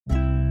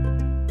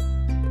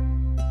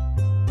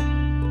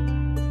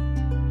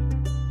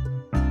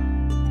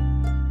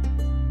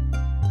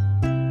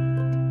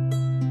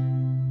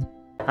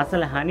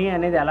అసలు హనీ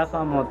అనేది ఎలా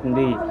ఫామ్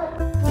అవుతుంది,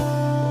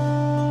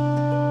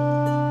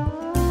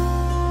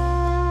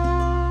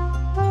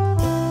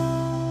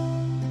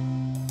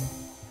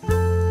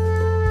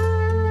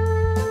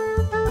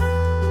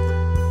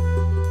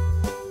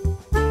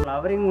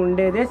 ఫ్లవరింగ్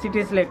ఉండేదే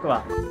సిటీస్లో ఎక్కువ.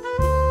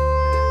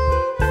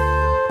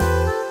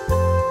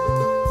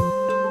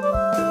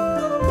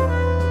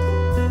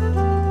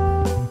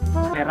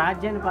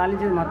 రాజ్యాన్ని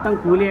పాలించేది మొత్తం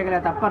కూలి ఈగలే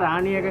తప్ప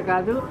రాణి ఈగ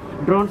కాదు,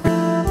 డ్రోన్స్.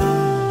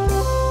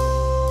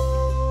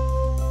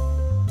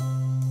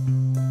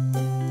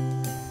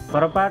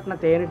 పొరపాటున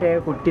తేనెటీగ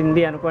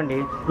కుట్టింది అనుకోండి,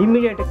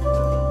 ఇమ్మీడియట్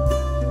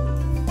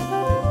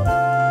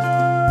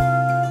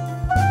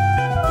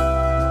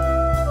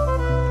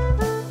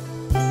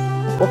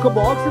ఒక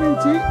బాక్స్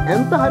నుంచి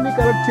ఎంత హనీ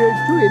కలెక్ట్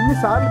చేయొచ్చు,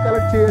 ఎన్నిసార్లు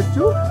కలెక్ట్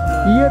చేయొచ్చు,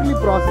 ఇయర్లీ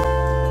ప్రాసెస్.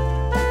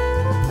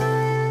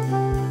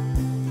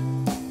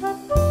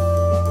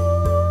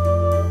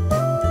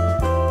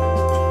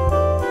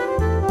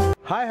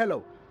 హాయ్ హలో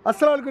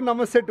అస్సలాముఅలైకుం,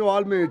 నమస్తే to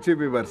all my YouTube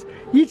viewers.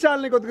 ఈ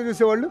ఛానల్ని కొత్తగా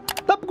చూసేవాళ్ళు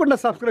తప్పకుండా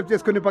సబ్స్క్రైబ్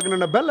చేసుకుని పక్కన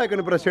ఉన్న బెల్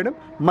ఐకాన్ ప్రెస్ చేయడం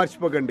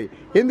మర్చిపోకండి.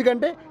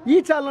 ఎందుకంటే ఈ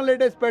channel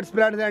latest pets,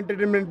 brands,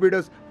 entertainment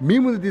videos మీ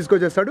ముందు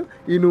తీసుకొచ్చేస్తాడు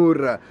ఈ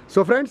నూర్. సో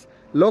ఫ్రెండ్స్,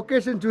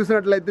 లొకేషన్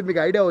చూసినట్లయితే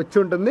మీకు ఐడియా వచ్చి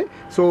ఉంటుంది.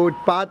 సో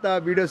పాత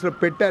వీడియోస్లో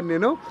పెట్టాను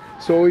నేను.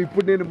 సో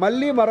ఇప్పుడు నేను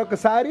మళ్ళీ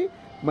మరొకసారి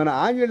మన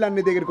ఆంజనేయులు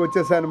అన్ని దగ్గరికి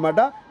వచ్చేసాను అనమాట.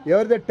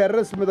 ఎవరైతే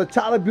టెర్రస్ మీద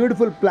చాలా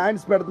బ్యూటిఫుల్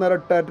ప్లాంట్స్ పెడుతున్నారో,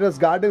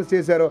 టెర్రస్ గార్డెన్స్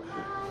చేశారో,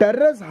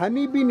 టెర్రస్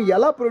హనీ బీని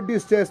ఎలా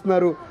ప్రొడ్యూస్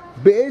చేస్తున్నారు,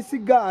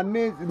 బేసిక్గా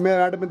అన్నీ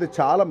వాటి మీద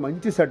చాలా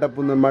మంచి సెటప్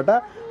ఉందన్నమాట.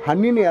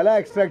 హనీని ఎలా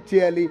ఎక్స్ట్రాక్ట్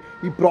చేయాలి,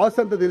 ఈ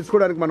ప్రాసెస్ అంతా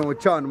తెలుసుకోవడానికి మనం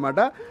వచ్చామన్నమాట.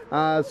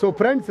 సో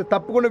ఫ్రెండ్స్,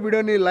 తప్పకుండా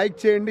వీడియోని లైక్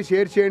చేయండి,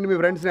 షేర్ చేయండి మీ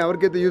ఫ్రెండ్స్ని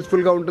ఎవరికైతే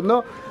యూస్ఫుల్గా ఉంటుందో.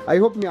 ఐ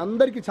హోప్ మీ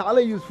అందరికీ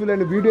చాలా యూస్ఫుల్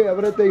అయిన వీడియో.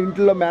 ఎవరైతే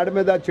ఇంట్లో మేడ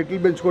మీద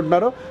చెట్లు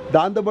పెంచుకుంటున్నారో,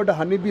 దాంతోపాటు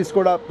హనీ బీస్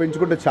కూడా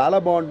పెంచుకుంటే చాలా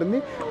బాగుంటుంది.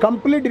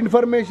 Complete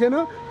information,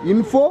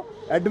 info,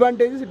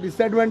 advantages,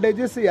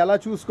 disadvantages, ఎలా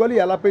చూసుకోవాలి,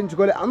 ఎలా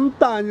పెంచుకోవాలి,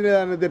 అంతా ఆంజనేయ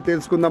అనేది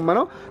తెలుసుకుందాం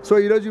మనం. సో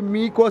ఈరోజు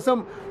మీకోసం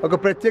ఒక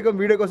ప్రత్యేక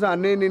వీడియో కోసం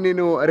అన్నయ్యని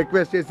నేను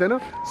రిక్వెస్ట్ చేశాను.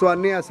 సో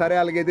అన్నయ్య సరే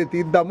అలాగైతే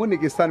తీద్దాము,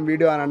 నీకు ఇస్తాను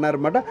వీడియో అని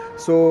అన్నారన్నమాట.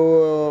 సో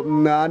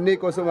అన్నయ్య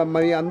కోసం,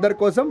 మీ అందరి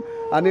కోసం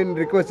అన్నయ్యని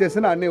రిక్వెస్ట్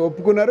చేశాను, అన్నయ్య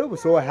ఒప్పుకున్నారు.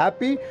 So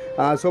happy.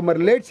 సో మరి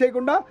లేట్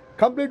చేయకుండా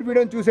కంప్లీట్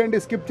వీడియోని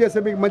చూసేయండి. స్కిప్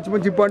చేస్తే మీకు మంచి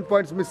మంచి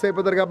పాయింట్స్ మిస్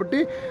అయిపోతారు.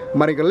 కాబట్టి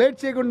మరి ఇంకా లేట్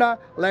చేయకుండా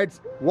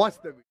let's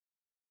watch the video.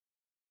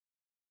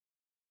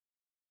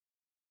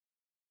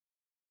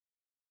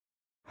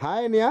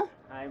 Hi అన్నయ్య.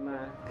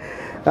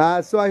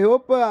 సో ఐ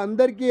హోప్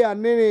అందరికీ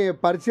అన్నయ్యని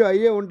పరిచయం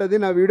అయ్యే ఉంటుంది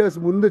నా వీడియోస్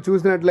ముందు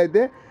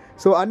చూసినట్లయితే.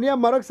 సో అన్నయ్య,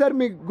 మరొకసారి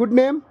మీ గుడ్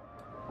నేమ్?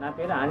 నా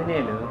పేరు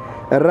ఆంజనేయులు.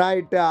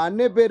 రైట్,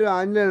 అన్నయ్య పేరు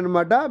ఆంజనేయులు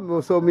అనమాట.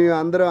 సో మేము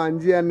అందరం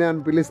అంజీ అన్నయ్య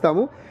అని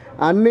పిలుస్తాము.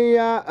 అన్నయ్య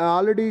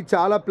ఆల్రెడీ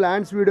చాలా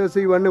ప్లాంట్స్ వీడియోస్,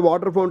 ఇవన్నీ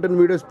వాటర్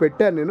ఫౌంటైన్ వీడియోస్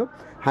పెట్టాను నేను,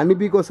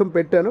 హనీబీ కోసం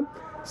పెట్టాను.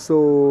 సో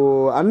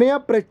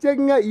అన్నయ్య,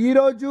 ప్రత్యేకంగా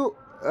ఈరోజు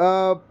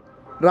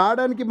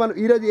రావడానికి మనం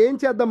ఈరోజు ఏం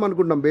చేద్దాం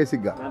అనుకుంటాం?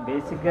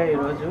 బేసిక్గా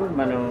ఈరోజు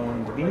మనం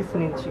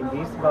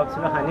బీస్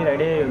బాక్స్లో హనీ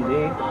రెడీ అయి ఉంది.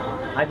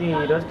 అది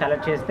ఈరోజు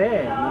కలెక్ట్ చేస్తే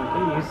మనకి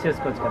యూజ్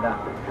చేసుకోవచ్చు కదా.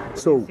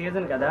 సో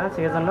సీజన్ కదా,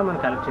 సీజన్లో మనం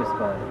కలెక్ట్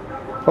చేసుకోవాలి.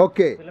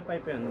 ఓకే, ఫిలప్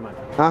అయిపోయింది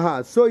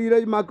అనమాట. సో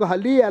ఈరోజు మాకు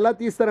హనీ ఎలా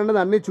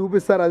తీస్తారన్నది అన్నీ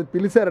చూపిస్తారు, అది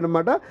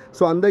పిలిచారనమాట.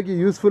 సో అందరికీ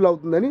యూస్ఫుల్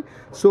అవుతుందని.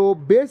 సో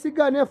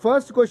బేసిక్గానే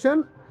ఫస్ట్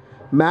క్వశ్చన్,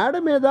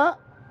 మేడ మీద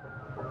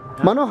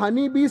మనం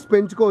హనీ బీస్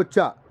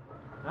పెంచుకోవచ్చా?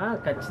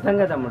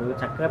 ఖచ్చితంగా తమ్ముడు,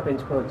 చక్కగా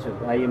పెంచుకోవచ్చు.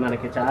 అవి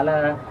మనకి చాలా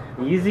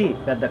ఈజీ,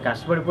 పెద్ద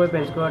కష్టపడిపోయి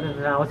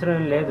పెంచుకోవాల్సిన అవసరం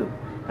ఏం లేదు.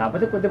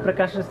 కాకపోతే కొద్ది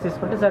ప్రికాషన్స్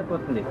తీసుకుంటే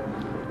సరిపోతుంది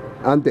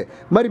అంతే.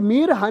 మరి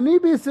మీరు హనీ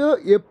బీస్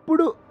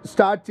ఎప్పుడు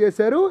స్టార్ట్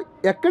చేశారు,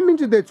 ఎక్కడి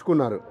నుంచి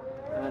తెచ్చుకున్నారు?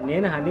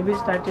 నేను హనీ బీ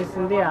స్టార్ట్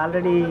చేసింది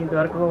ఆల్రెడీ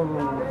ఇంతవరకు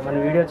మన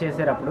వీడియో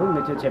చేసేటప్పుడు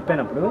మీరు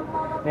చెప్పినప్పుడు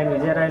నేను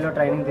విజయరాయలో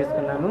ట్రైనింగ్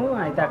తీసుకున్నాను.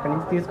 అయితే అక్కడి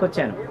నుంచి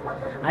తీసుకొచ్చాను.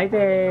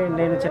 అయితే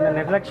నేను చిన్న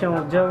నిర్లక్ష్యం,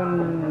 ఉద్యోగం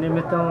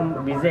నిమిత్తం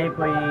బిజీ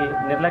అయిపోయి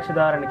నిర్లక్ష్య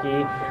ధోరణికి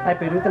అవి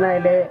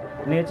పెరుగుతున్నాయిలే,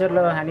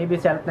 నేచర్లో హనీ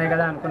బీస్ వెళ్తున్నాయి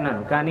కదా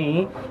అనుకున్నాను. కానీ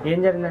ఏం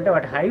జరిగిందంటే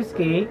వాటి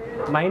హైవ్స్కి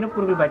మైన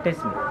పురుగులు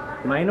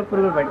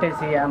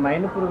పట్టేసి ఆ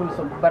మైన పురుగులు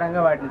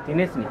శుభ్రంగా వాటిని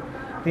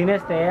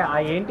తినేస్తే ఆ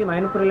ఏంటి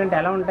మైన పురుగులు అంటే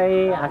ఎలా ఉంటాయి,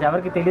 అది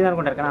ఎవరికి తెలియదు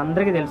అనుకుంటారు, కానీ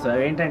అందరికీ తెలుసు.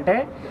 అవి ఏంటంటే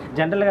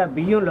జనరల్గా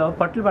బియ్యంలో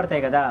పట్లు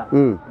పడతాయి కదా,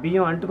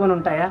 బియ్యం అంటుకొని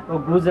ఉంటాయా, ఒక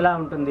బూజులా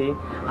ఉంటుంది.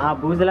 ఆ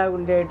బూజులా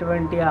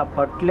ఉండేటువంటి ఆ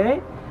పట్లే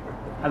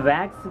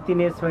వ్యాక్స్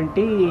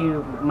తినేటువంటి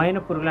మైన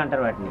పురుగులు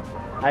అంటారు వాటిని.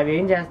 అవి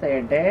ఏం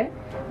చేస్తాయంటే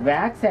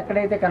వ్యాక్స్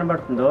ఎక్కడైతే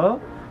కనబడుతుందో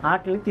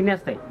వాటిని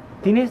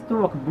తినేస్తూ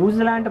ఒక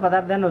బూజు లాంటి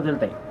పదార్థాన్ని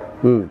వదులుతాయి.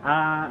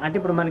 అంటే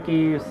ఇప్పుడు మనకి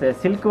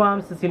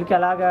సిల్క్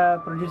ఎలాగా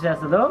ప్రొడ్యూస్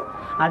చేస్తుందో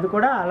అది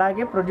కూడా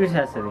అలాగే ప్రొడ్యూస్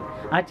చేస్తుంది.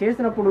 అది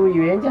చేసినప్పుడు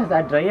ఇవి ఏం చేస్తాయి,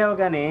 అది డ్రై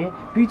అవ్వగానే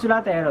పీచులా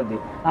తయారవుద్ది.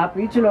 ఆ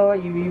పీచులో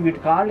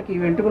వీటి కాళ్ళకి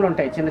వెంట్రుకలు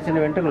ఉంటాయి, చిన్న చిన్న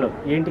వెంట్రుకలు,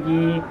 ఏంటికి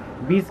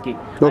బీస్కి.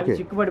 అవి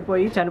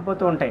చిక్కుపడిపోయి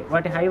చనిపోతూ ఉంటాయి.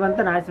 వాటి హైవ్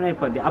అంతా నాశనం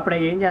అయిపోద్ది. అప్పుడు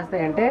ఏం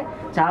చేస్తాయంటే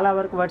చాలా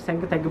వరకు వాటి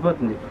సంఖ్య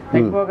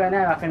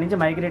తగ్గిపోగానే అక్కడి నుంచి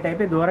మైగ్రేట్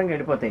అయిపోయి దూరంగా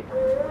వెళ్ళిపోతాయి.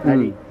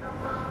 అది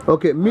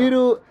ఓకే.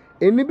 మీరు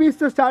ఎన్ని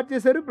బీస్తో స్టార్ట్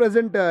చేశారు?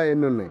 ప్రెసెంట్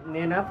ఎన్ని ఉన్నాయి?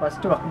 నేను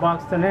ఫస్ట్ ఒక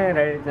బాక్స్తోనే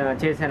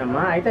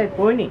చేశానమ్మా. అయితే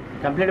అది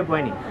కంప్లీట్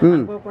పోయినాయి.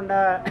 అనుకోకుండా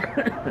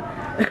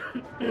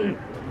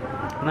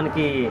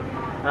మనకి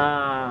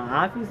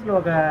ఆఫీస్లో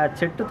ఒక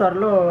చెట్టు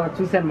త్వరలో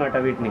చూసానమాట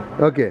వీటిని.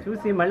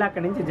 చూసి మళ్ళీ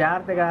అక్కడి నుంచి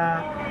జాగ్రత్తగా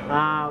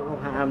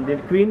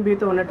క్వీన్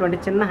బీతో ఉన్నటువంటి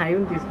చిన్న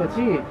హైవ్ని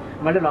తీసుకొచ్చి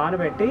మళ్ళీ లోన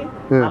పెట్టి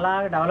అలా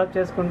డెవలప్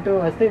చేసుకుంటూ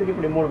వస్తే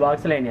ఇప్పుడు 3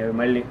 బాక్సులు అయినాయి.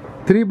 మళ్ళీ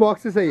 3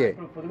 బాక్సెస్ అయ్యాయి.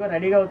 పొద్దుగా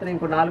రెడీగా అవుతున్నాయి.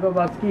 ఇంకో 4వ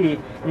బాక్స్కి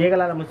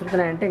ఈగలు అలా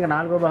ముసురుతున్నాయంటే ఇంకా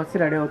 4వ బాక్స్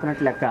రెడీ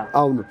అవుతున్నట్టు లెక్క.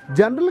 అవును,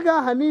 జనరల్గా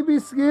హనీ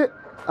బీస్కి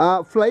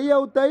ఫ్లై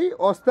అవుతాయి,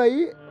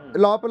 వస్తాయి,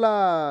 లోపల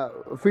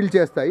ఫిల్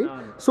చేస్తాయి.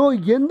 సో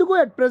ఎందుకు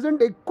అట్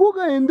ప్రెసెంట్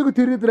ఎక్కువగా ఎందుకు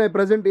తిరుగుతున్నాయి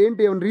ప్రెసెంట్?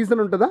 ఏంటి, ఏమైనా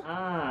రీజన్ ఉంటుందా?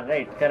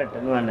 రైట్, కరెక్ట్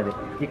నువ్వు అన్నది.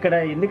 ఇక్కడ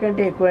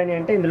ఎందుకంటే ఎక్కువ అయినాయి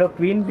అంటే ఇందులో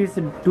క్వీన్ బీస్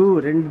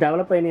 2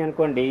 డెవలప్ అయినాయి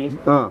అనుకోండి.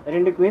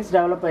 2 క్వీన్స్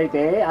డెవలప్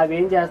అయితే అవి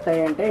ఏం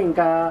చేస్తాయి అంటే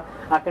ఇంకా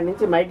అక్కడి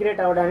నుంచి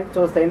మైగ్రేట్ అవ్వడానికి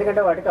చూస్తాయి.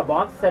 ఎందుకంటే వాటికి ఆ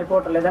బాక్స్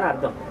సరిపోవటం లేదని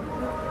అర్థం.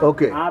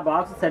 ఆ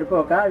బాక్స్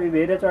సరిపోక అవి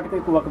వేరే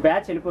చోటకి ఒక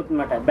బ్యాచ్ వెళ్ళిపోతుంది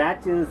అనమాట.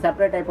 బ్యాచ్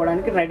సెపరేట్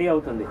అయిపోవడానికి రెడీ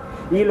అవుతుంది.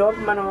 ఈ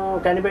లోపు మనం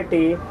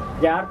కనిపెట్టి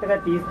జాగ్రత్తగా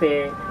తీస్తే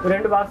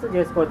 2 బాక్సులు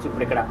చేసుకోవచ్చు.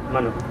 ఇప్పుడు ఇక్కడ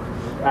మనం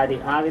అది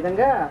ఆ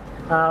విధంగా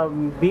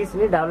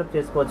బీస్ని డెవలప్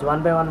చేసుకోవచ్చు.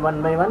 1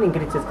 by 1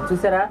 ఇంక్రీజ్ చేసుకోవచ్చు.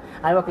 చూసారా,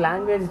 అవి ఒక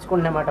లాంగ్వేజ్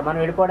ఇచ్చుకుంటున్నమాట. మనం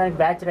వెళ్ళిపోవడానికి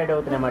బ్యాచ్ రెడీ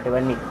అవుతున్నాయి అన్నమాట.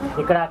 ఇవన్నీ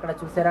ఇక్కడ అక్కడ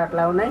చూసారా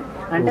అట్లా ఉన్నాయి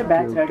అంటే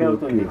బ్యాచ్ రెడీ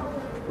అవుతుంది.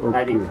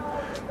 అది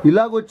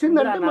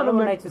ఇలాగొచ్చిందంటే మనం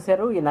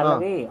చూసారు ఈ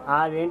నల్లవి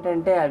అవి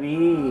ఏంటంటే అవి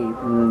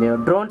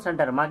డ్రోన్స్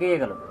అంటారు, మగ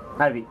ఈగలు.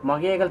 అవి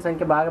మగ ఈగల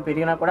సంఖ్య బాగా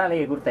పెరిగినా కూడా అలా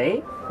ఎగురుతాయి.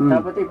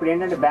 కాకపోతే ఇప్పుడు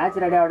ఏంటంటే బ్యాచ్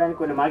రెడీ అవడానికి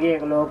కొన్ని మగ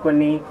ఈగలు,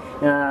 కొన్ని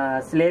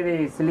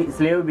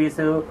స్లేవ్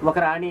బీస్, ఒక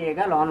రాణి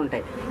ఈగ లోన్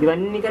ఉంటాయి.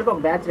 ఇవన్నీ కలిపి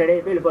ఒక బ్యాచ్ రెడీ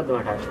అయిపోయి వెళ్ళిపోద్ది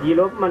అనమాట. ఈ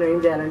లోపు మనం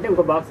ఏం చేయాలంటే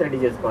ఇంకో బాక్స్ రెడీ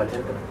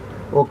చేసుకోవాలి.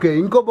 ఓకే,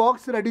 ఇంకో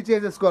బాక్స్ రెడీ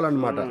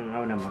చేసేసుకోవాలన్నమాట.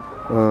 అవునమ్మా.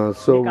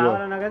 సో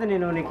కావాలన్నా కదా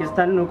నేను నీకు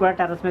ఇస్తాను, నువ్వు కూడా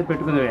టెర్రస్ మీద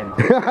పెట్టుకుందాం.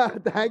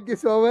 Thank you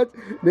so much.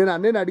 నేను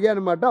అన్నయ్యని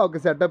అడిగాను అనమాట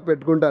ఒక సెటప్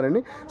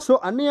పెట్టుకుంటారని. సో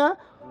అన్నయ్య,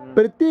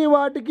 ప్రతి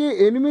వాటికి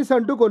ఎనిమీస్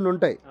అంటూ కొన్ని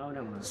ఉంటాయి.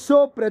 సో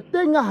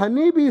ప్రత్యేకంగా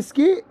హనీ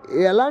బీస్కి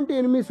ఎలాంటి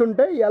ఎనిమీస్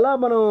ఉంటాయి, ఎలా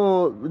మనం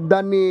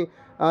దాన్ని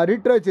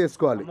రిట్రై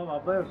చేసుకోవాలి?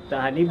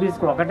 హనీ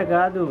బీస్కి ఒకటి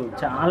కాదు,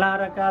 చాలా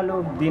రకాలు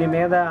దీని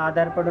మీద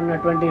ఆధారపడి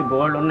ఉన్నటువంటి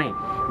బోర్డులు ఉన్నాయి.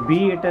 బీ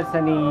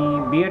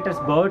ఈటర్స్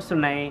బర్డ్స్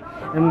ఉన్నాయి.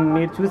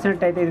 మీరు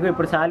చూసినట్టయితే ఇదిగో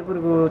ఇప్పుడు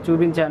సాలిపురుగు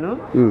చూపించాను.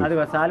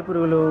 అదిగో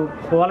సాలిపురుగులు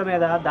పూల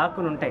మీద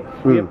దాక్కుని ఉంటాయి.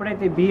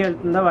 ఎప్పుడైతే బీ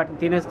వెళ్తుందో వాటిని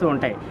తినేస్తూ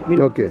ఉంటాయి.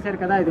 మీరు చూసారు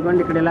కదా,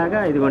 ఇదిగోండి ఇక్కడ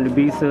ఇలాగా, ఇదిగోండి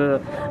బీస్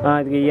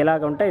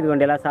ఇలాగ ఉంటాయి.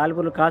 ఇదిగోండి ఇలా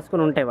సాలిపురుగులు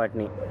కాసుకుని ఉంటాయి.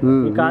 వాటిని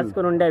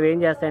కాసుకుని ఉండి అవి ఏం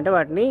చేస్తాయంటే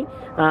వాటిని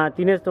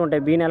తినేస్తూ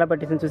ఉంటాయి. బీని ఎలా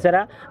పట్టించింది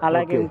చూసారా.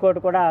 అలాగే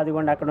ఇంకోటి కూడా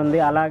అదిగోండి అక్కడ ఉంది.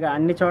 అలాగే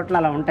అన్ని చోట్ల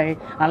అలా ఉంటాయి.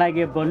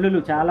 అలాగే బల్లులు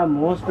చాలా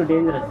మోస్ట్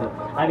డేంజరస్.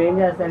 అవి ఏం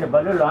చేస్తాయంటే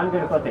బల్లులు లోనికి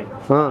వెళ్ళిపోతాయి.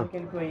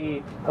 వెళ్ళిపోయి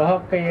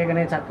ఒక్కొక్క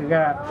ఈగనే చక్కగా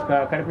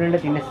కడుపు నిండా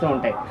తినేస్తూ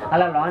ఉంటాయి.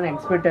 అలా లోన్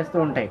ఎగ్స్ పెట్టేస్తూ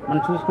ఉంటాయి.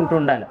 మనం చూసుకుంటూ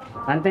ఉండాలి.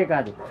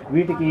 అంతేకాదు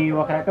వీటికి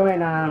ఒక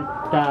రకమైన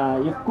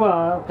ఎక్కువ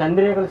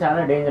కందిరీగలు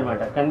చాలా డేంజర్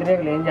అనమాట.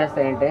 కందిరీగలు ఏం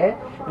చేస్తాయంటే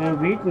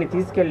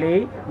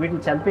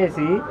వీటిని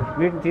చంపేసి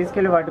వీటిని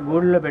తీసుకెళ్లి వాటి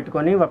గూడులో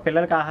పెట్టుకొని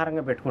పిల్లలకి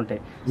ఆహారంగా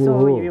పెట్టుకుంటాయి. సో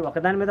ఇవి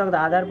ఒకదాని మీద ఒకటి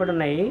ఆధారపడి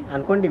ఉన్నాయి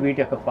అనుకోండి.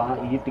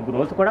 వీటి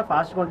గ్రోత్ కూడా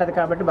ఫాస్ట్గా ఉంటుంది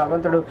కాబట్టి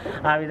భగవంతుడు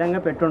ఆ విధంగా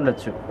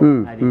పెట్టుండొచ్చు.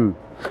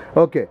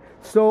 ఓకే,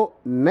 సో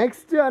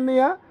నెక్స్ట్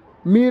అన్నయ్య,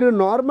 మీరు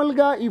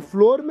నార్మల్గా ఈ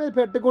ఫ్లోర్ మీద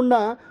పెట్టకుండా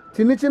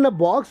చిన్న చిన్న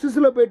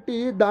బాక్సెస్లో పెట్టి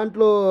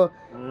దాంట్లో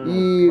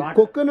ఈ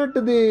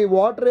కోకోనట్ది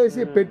వాటర్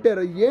వేసి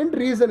పెట్టారు. ఏంటి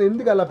రీజన్,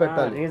 ఎందుకు అలా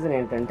పెట్టాలి? రీజన్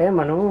ఏంటంటే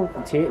మనం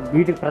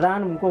వీటికి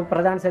ఇంకో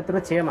ప్రధాన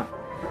శత్రువు చీమ.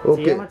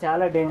 చీమ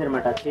చాలా డేంజర్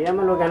అనమాట.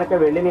 చీమలు గనక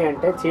వెళ్ళినాయి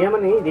అంటే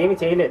చీమని ఇదేమి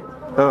చేయలేదు.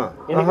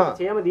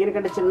 చీమ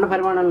దీనికంటే చిన్న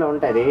పరిమాణంలో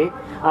ఉంటుంది.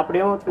 అప్పుడు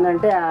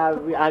ఏమవుతుందంటే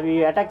అవి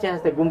అటాక్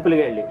చేస్తాయి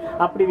గుంపులుగా వెళ్ళి.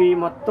 అప్పుడు ఇవి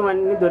మొత్తం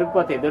అన్ని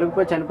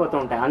దొరికిపోయి చనిపోతూ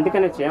ఉంటాయి.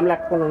 అందుకని చీమ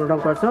లేకుండా ఉండడం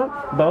కోసం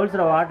బౌల్స్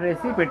లో వాటర్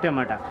వేసి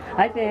పెట్టామన్నమాట.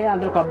 అయితే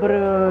అందులో కొబ్బరి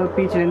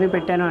పీచులు ఎందుకు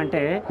పెట్టాను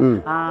అంటే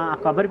ఆ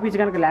కొబ్బరి పీచు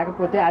కనుక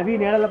లేకపోతే అవి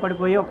నీళ్ళలో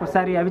పడిపోయి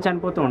ఒక్కొక్కసారి అవి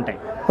చనిపోతూ ఉంటాయి.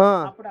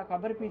 అప్పుడు ఆ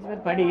కొబ్బరి పీచు మీద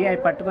పడి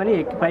అవి పట్టుకొని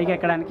పైకి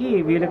ఎక్కడానికి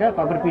వీలుగా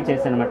కొబ్బరి పీచు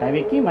వేస్తాను అనమాట.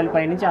 అవి ఎక్కి మళ్ళీ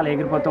పైనుంచి అలా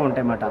ఎగిరిపోతూ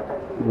ఉంటాయి అన్నమాట.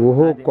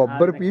 ఓహో,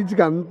 కొబ్బరి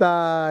పీచుకి అంత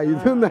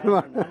ఇది ఉందన్నమాట.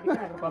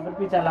 కొబ్బరి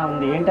పీచు అలా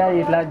ఉంది. ఏంటో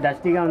ఇట్లా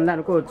డస్టీగా ఉంది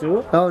అనుకోవచ్చు,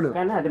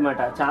 కానీ అది మాట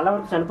చాలా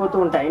వరకు చనిపోతూ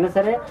ఉంటాయి. అయినా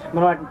సరే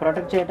మనం వాటిని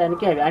ప్రొటెక్ట్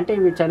చేయడానికి అంటే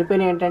ఇవి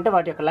చనిపోయినాయి ఏంటంటే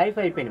వాటి యొక్క లైఫ్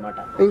అయిపోయింది అనమాట.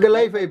 ఇంకా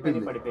లైఫ్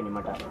అయిపోయింది, పడిపోయింది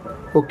అనమాట.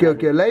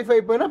 ఓకే, లైఫ్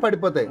అయిపోయినా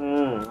పడిపోతాయి.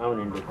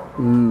 అవునండి.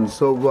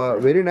 So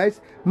very nice.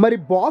 మరి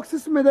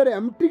బాక్సెస్ మీద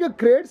ఎంప్టీగా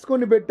క్రేట్స్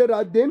కొన్ని పెట్టారు,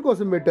 అది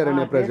దేనికోసం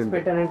పెట్టారని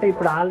పెట్టానంటే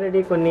ఇప్పుడు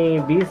ఆల్రెడీ కొన్ని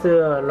బీస్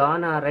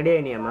లోన రెడీ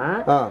అయినాయమ్మా.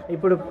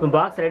 ఇప్పుడు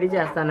బాక్స్ రెడీ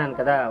చేస్తాను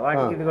కదా,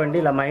 వాటికి ఇదిగోండి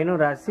ఇలా మైను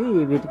రాసి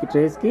వీటికి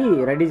ట్రేస్ కి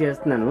రెడీ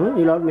చేస్తున్నాను.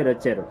 ఈ లోపు మీరు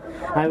వచ్చారు.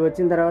 అవి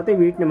వచ్చిన తర్వాత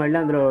వీటిని మళ్ళీ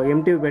అందులో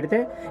ఎంటీవీ పెడితే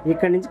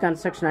ఇక్కడ నుంచి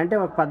కన్స్ట్రక్షన్ అంటే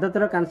ఒక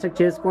పద్ధతిలో కన్స్ట్రక్ట్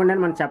చేసుకోండి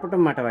అని మనం చెప్పడం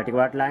అన్నమాట.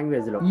 వాటి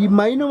లాంగ్వేజ్ లో. ఈ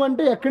మైను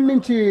అంటే ఎక్కడి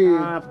నుంచి?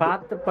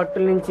 పాత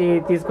పట్టుల నుంచి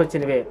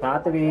తీసుకొచ్చినవే.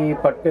 పాతవి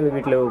పట్టు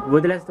వీటిలో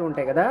వదిలేస్తూ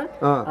ఉంటాయి కదా,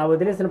 ఆ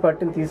వదిలేసిన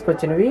పట్టుని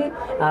తీసుకొచ్చినవి.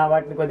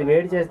 వాటిని కొద్దిగా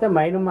వేడి చేస్తే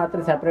మైను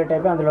మాత్రం సెపరేట్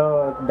అయిపోయి అందులో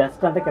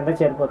డస్ట్ అంతా కింద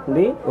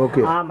చేరిపోతుంది.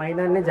 ఆ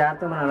మైనాన్ని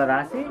జాగ్రత్తగా మనం అలా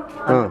రాసి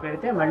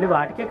పెడితే మళ్ళీ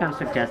వాటికే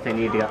కన్స్ట్రక్ట్ చేస్తాయి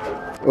నీట్ గా.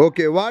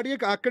 ఓకే,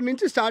 వాటికి అక్కడి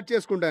నుంచి స్టార్ట్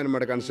చేసుకుంటాయి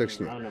అన్నమాట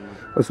construction.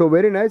 So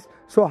very nice.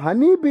 So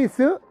honey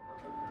bees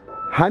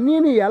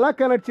హనీని ఎలా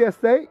కనెక్ట్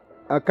చేస్తాయి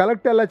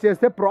కలెక్ట్ ఎలా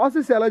చేస్తే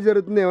ప్రాసెస్ ఎలా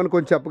జరుగుతుంది ఏమైనా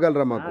కొంచెం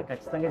చెప్పగలరా మాకు?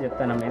 ఖచ్చితంగా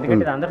చెప్తానమ్మా,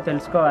 ఎందుకంటే ఇది అందరూ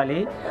తెలుసుకోవాలి.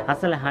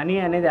 అసలు హనీ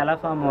అనేది ఎలా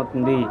ఫామ్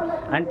అవుతుంది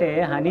అంటే,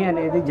 హనీ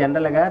అనేది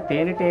జనరల్గా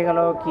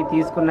తేనెటీగలోకి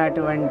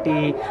తీసుకున్నటువంటి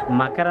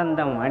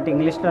మకరందం అంటే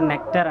ఇంగ్లీష్లో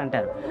నెక్టర్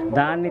అంటారు.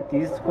 దాన్ని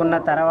తీసుకున్న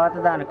తర్వాత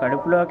దాని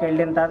కడుపులోకి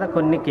వెళ్ళిన తర్వాత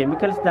కొన్ని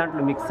కెమికల్స్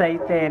దాంట్లో మిక్స్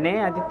అయితేనే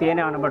అది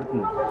తేనె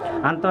అనబడుతుంది.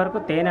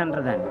 అంతవరకు తేనె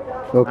అనరు దాన్ని.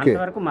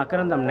 అంతవరకు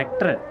మకరందం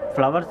నెక్టర్,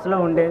 ఫ్లవర్స్ లో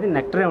ఉండేది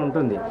నెక్టరే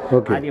ఉంటుంది.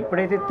 అది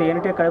ఎప్పుడైతే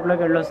తేనెటీగ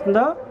కడుపులోకి వెళ్ళి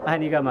వస్తుందో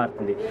హనీగా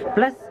మారుతుంది.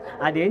 ప్లస్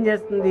అది ఏం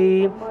చేస్తుంది,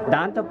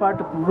 దాంతో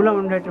పాటు పువ్వులో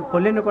ఉండే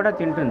పొల్లెను కూడా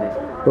తింటుంది.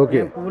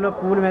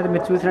 పువ్వుల మీద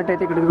మీరు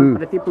చూసినట్టయితే ఇక్కడ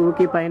ప్రతి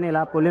పువ్వుకి పైన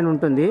ఇలా పొల్లెను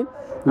ఉంటుంది.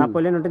 ఆ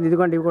పొల్లెను ఉంటుంది,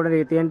 ఇదిగోండి ఇవి కూడా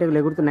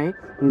తేనెటీగలు ఎగురుతున్నాయి.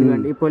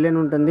 ఇదిగోండి ఈ పొల్లెను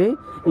ఉంటుంది.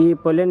 ఈ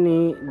పొల్లెన్ని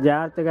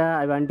జాగ్రత్తగా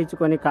అవి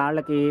అంటించుకొని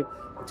కాళ్ళకి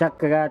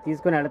చక్కగా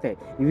తీసుకొని వెళతాయి.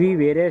 ఇవి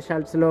వేరే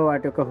షెల్ఫ్స్లో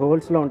వాటి యొక్క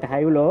హోల్స్లో ఉంటాయి.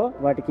 హైవ్లో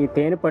వాటికి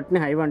తేనె పట్టిన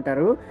హైవ్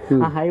అంటారు.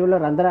 ఆ హైవ్లో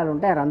రంధ్రాలు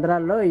ఉంటాయి. ఆ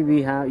రంధ్రాల్లో ఇవి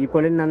ఈ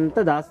పొలిని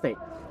అంతా దాస్తాయి.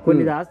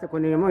 కొన్ని దాస్తాయి,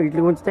 కొన్ని ఏమో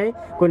ఇడ్లీ ఉంచుతాయి,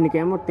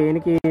 కొన్నికేమో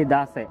తేనెకి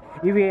దాస్తాయి.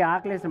 ఇవి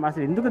ఆకలేసి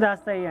అసలు ఎందుకు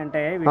దాస్తాయి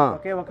అంటే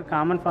ఒకే ఒక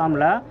కామన్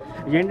ఫార్ములా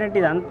ఏంటంటే,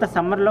 ఇదంతా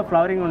సమ్మర్లో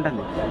ఫ్లవరింగ్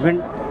ఉంటుంది,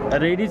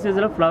 రైనీ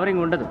సీజన్లో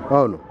ఫ్లవరింగ్ ఉండదు.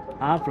 అవును,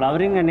 ఆ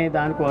ఫ్లవరింగ్ అనే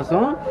దానికోసం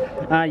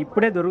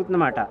ఇప్పుడే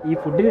దొరుకుతుందన్నమాట. ఈ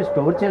ఫుడ్ని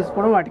స్టోర్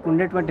చేసుకోవడం వాటికి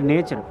ఉండేటువంటి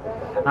నేచర్.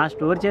 ఆ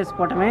స్టోర్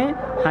చేసుకోవటమే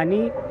హనీ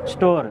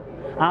స్టోర్.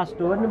 ఆ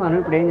స్టోర్ని మనం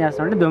ఇప్పుడు ఏం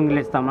చేస్తామంటే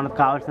దొంగిలిస్తాం. మనకు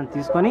కావాల్సిన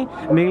తీసుకొని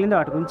మిగిలింది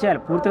వాటికి ఉంచేయాలి.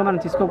 పూర్తిగా మనం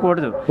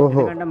తీసుకోకూడదు.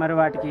 ఎందుకంటే మరి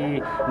వాటికి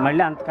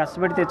మళ్ళీ అంత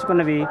కష్టపడి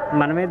తెచ్చుకున్నవి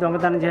మనమే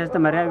దొంగతనం చేస్తే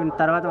మరి అవి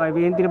తర్వాత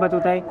అవి ఏం తిని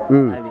బతుకుతాయి?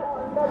 అవి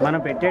మనం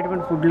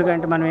పెట్టేటువంటి ఫుడ్లు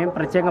కంటే మనం ఏం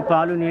ప్రత్యేకంగా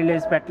పాలు నీళ్ళు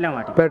వేసి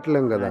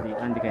పెట్టలేం కదా.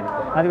 అందుకని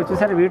అది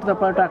చూసారు. వీటితో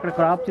పాటు అక్కడ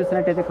క్రాప్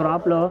చూసినట్టయితే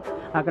క్రాప్లో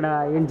అక్కడ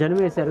ఏం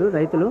జనుము వేశారు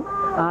రైతులు.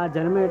 ఆ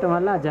జనుము వేయటం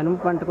వల్ల ఆ జనుము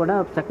పంట కూడా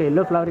చక్కగా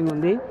ఎల్లో ఫ్లవరింగ్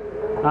ఉంది.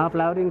 ఆ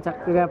ఫ్లవరింగ్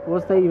చక్కగా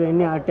పోస్తాయి.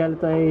 ఇవన్నీ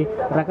అట్టెళ్తాయి.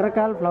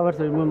 రకరకాల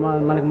ఫ్లవర్స్,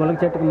 మనకి ములగ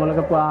చెట్టుకు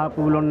ములగ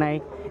పువ్వులు ఉన్నాయి.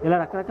 ఇలా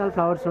రకరకాల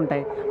ఫ్లవర్స్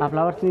ఉంటాయి. ఆ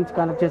ఫ్లవర్స్ నుంచి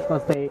కనెక్ట్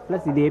చేసుకొస్తాయి.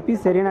 ప్లస్ ఇది ఏపీ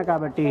సెరీనా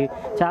కాబట్టి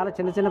చాలా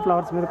చిన్న చిన్న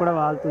ఫ్లవర్స్ మీద కూడా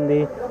వాళ్తుంది.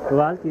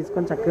 వాళ్ళు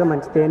తీసుకొని చక్కగా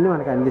మంచి తేనె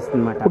మనకు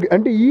అందిస్తుంది అన్నమాట.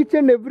 అంటే ఈచ్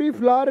అండ్ ఎవ్రీ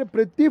ఫ్లవర్,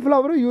 ప్రతి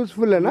ఫ్లవర్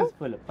యూస్ఫుల్.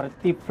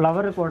 ప్రతి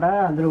ఫ్లవర్ కూడా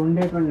అందులో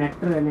ఉండేటువంటి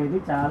నెక్టర్ అనేది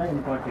చాలా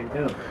ఇంపార్టెంట్.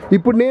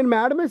 ఇప్పుడు నేను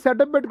మేడమే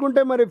సెటప్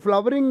పెట్టుకుంటే మరి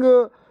ఫ్లవరింగ్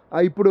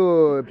ఇప్పుడు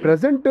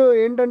ప్రెసెంట్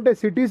ఏంటంటే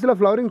సిటీస్ లో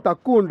ఫ్లవరింగ్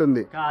తక్కువ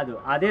ఉంటుంది కాదు,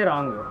 అదే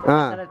రాంగ్.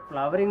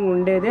 ఫ్లవరింగ్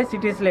ఉండేదే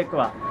సిటీస్ లో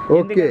ఎక్కువ.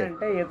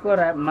 ఎందుకంటే ఎక్కువ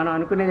మనం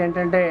అనుకునేది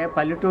ఏంటంటే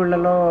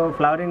పల్లెటూళ్ళలో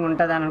ఫ్లవరింగ్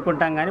ఉంటుంది అని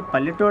అనుకుంటాం, కానీ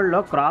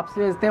పల్లెటూళ్ళలో క్రాప్స్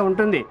వేస్తే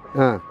ఉంటుంది.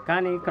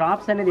 కానీ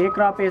క్రాప్స్ అనేది ఏ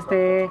క్రాప్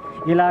వేస్తే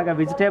ఇలాగ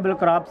వెజిటేబుల్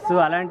క్రాప్స్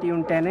అలాంటివి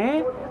ఉంటేనే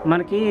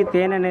మనకి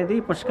తేనె అనేది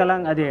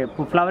పుష్కలంగా అదే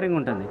ఫ్లవరింగ్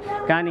ఉంటుంది.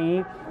 కానీ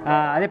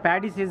అదే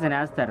ప్యాడీ సీజన్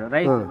వేస్తారు,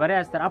 రైస్ వరి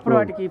వేస్తారు, అప్పుడు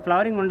వాటికి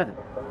ఫ్లవరింగ్ ఉండదు.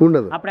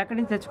 అప్పుడు ఎక్కడి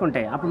నుంచి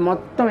తెచ్చుకుంటాయి? అప్పుడు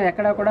మొత్తం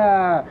ఎక్కడ కూడా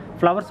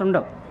ఫ్లవర్స్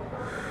ఉండవు.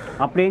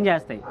 అప్పుడు ఏం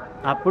చేస్తాయి?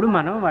 అప్పుడు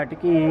మనం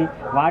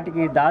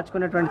వాటికి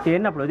దాచుకున్నటువంటి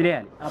తేనె అప్పుడు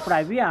వదిలేయాలి. అప్పుడు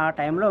అవి ఆ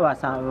టైంలో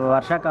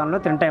వర్షాకాలంలో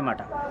తింటాయి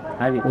అన్నమాట.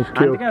 అవి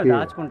అందుకే అవి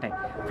దాచుకుంటాయి.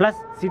 ప్లస్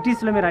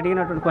సిటీస్లో మీరు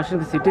అడిగినటువంటి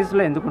క్వశ్చన్కి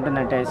సిటీస్లో ఎందుకు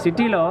ఉంటుందంటే,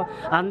 సిటీలో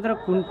అందరూ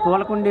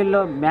పూల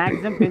కుండీల్లో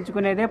మ్యాక్సిమం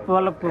పెంచుకునేదే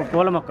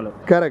పూల మొక్కలు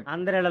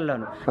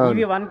అందరిళ్లలోనూ.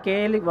 ఇవి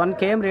 1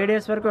 km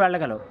రేడియస్ వరకు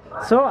వెళ్ళగలవు.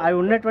 సో అవి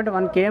ఉన్నటువంటి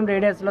 1 km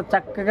రేడియస్లో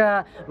చక్కగా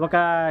ఒక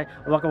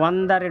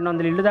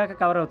 100-200 ఇళ్ళు దాకా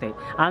కవర్ అవుతాయి.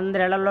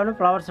 అందరిళ్లలోనూ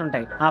ఫ్లవర్స్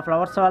ఉంటాయి. ఆ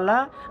ఫ్లవర్స్ వల్ల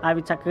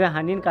అవి చక్కగా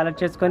హనీని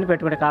కలెక్ట్ చేసుకొని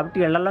పెట్టుకుంటాయి. కాబట్టి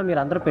ఇళ్లలో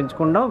మీరు అందరూ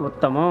పెంచుకోవడం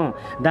ఉత్తమం.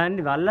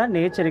 దానివల్ల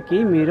నేచర్కి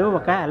మీరు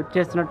ఒక హెల్ప్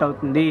చేస్తున్నట్టు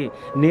అవుతుంది.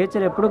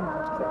 నేచర్ ఎప్పుడు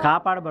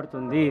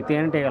కాపాడబడుతుంది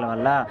తేనెటీగల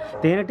వల్ల.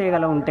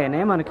 తేనెటీగలు ఉంటేనే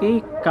మనకి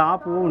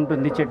కాపు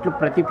ఉంటుంది. చెట్లు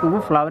ప్రతి పువ్వు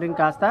ఫ్లవరింగ్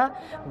కాస్త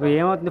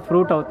ఏమవుతుంది?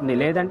 ఫ్రూట్ అవుతుంది.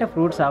 లేదంటే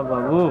ఫ్రూట్స్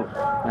అవ్వవు.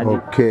 అది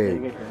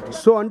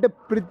సో అంటే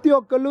ప్రతి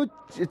ఒక్కళ్ళు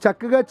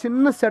చక్కగా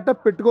చిన్న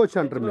సెటప్ పెట్టుకోవచ్చు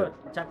అంటారు మీరు?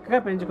 చక్కగా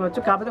పెంచుకోవచ్చు.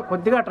 కాకపోతే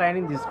కొద్దిగా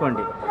ట్రైనింగ్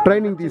తీసుకోండి.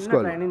 ట్రైనింగ్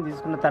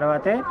తీసుకున్న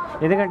తర్వాతే,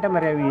 ఎందుకంటే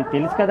మరి అవి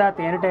తెలుసు కదా,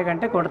 తేనెటీగ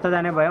అంటే కొడుతుంది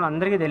అనే భయం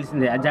అందరికీ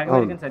తెలిసిందే, అది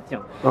జగమెరిగిన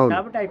సత్యం.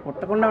 కాబట్టి అవి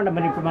కుట్టకుండా ఉండే.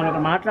 మరి ఇప్పుడు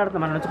మనం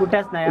మాట్లాడుతున్నాం, మనం వచ్చి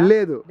కుట్టేస్తున్నాయా?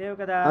 లేదు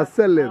కదా,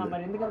 అస్సలు లేదు.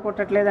 మరి ఎందుకని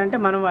కుట్టట్లేదు అంటే,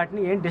 మనం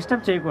వాటిని ఏం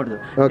డిస్టర్బ్ చేయకూడదు.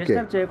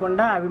 డిస్టర్బ్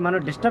చేయకుండా అవి మనం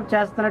డిస్టర్బ్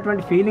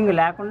చేస్తున్నటువంటి ఫీలింగ్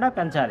లేకుండా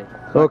పెంచాలి.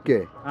 ఓకే,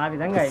 ఆ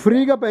విధంగా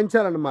ఫ్రీగా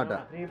పెంచాలన్నమాట.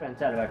 ఫ్రీ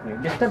పెంచాలి, వాటిని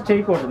డిస్టర్బ్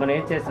చేయకూడదు. మనం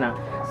ఏం చేసినా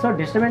సో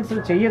డిస్టర్బెన్స్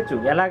చేయొచ్చు.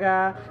 ఎలాగా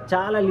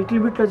చాలా లిటిల్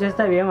బిట్ లో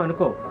చేస్తే అవి ఏమనుకో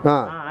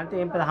అంతే,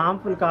 ఏం పెద్ద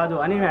హార్మ్ఫుల్ కాదు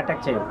అని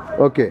అటాక్ చేయం.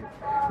 ఓకే,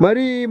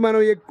 మరి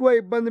మనం ఎక్కువ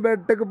ఇబ్బంది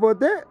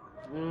పెట్టకపోతే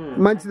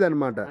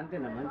మంచిదన్నమాట.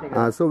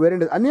 So very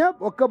nice. అన్నయ్య,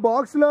 ఒక్క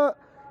బాక్స్ లో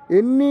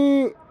ఎన్ని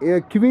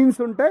క్వీన్స్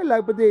ఉంటాయి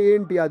లేకపోతే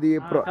ఏంటి? అది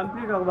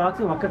కంప్లీట్ ఒక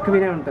బాక్స్ ఒక్క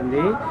క్వీనే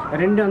ఉంటుంది.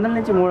 200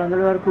 నుంచి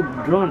 300 వరకు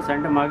డ్రోన్స్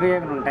అంటే మగ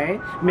ఈగలు ఉంటాయి.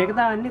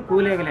 మిగతా అన్ని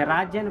కూలీగలే.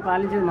 రాజ్యాన్ని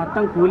పాలించేది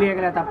మొత్తం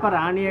కూలీగలే తప్ప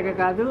రాణి ఈగ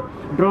కాదు,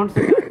 డ్రోన్స్.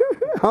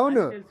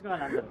 అవును,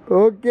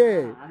 ఓకే.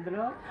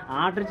 అందులో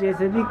ఆర్డర్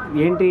చేసేది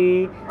ఏంటి?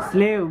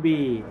 Slave be.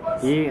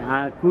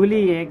 కూలీ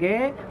ఏగే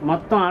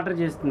మొత్తం ఆర్డర్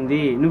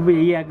చేస్తుంది, నువ్వు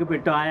ఈ ఎగ్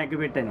పెట్టు, ఆ ఎగ్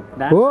పెట్టని.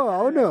 ఓ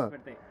అవును,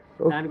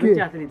 దాని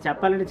గురించి అసలు ఇది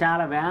చెప్పాలంటే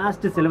చాలా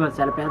వ్యాస్ట్ సిలబస్,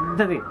 చాలా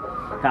పెద్దది.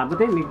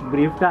 కాకపోతే మీకు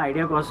బ్రీఫ్గా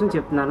ఐడియా కోసం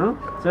చెప్తున్నాను.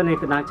 సో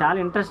నాకు చాలా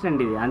ఇంట్రెస్ట్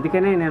అండి ఇది,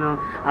 అందుకనే నేను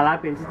అలా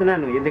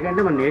పెంచుతున్నాను.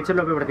 ఎందుకంటే మన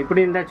నేచర్లో ఉపయోగపడుతుంది.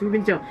 ఇప్పుడు ఇంత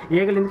చూపించాం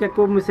ఈగలు ఎందుకు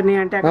ఎక్కువ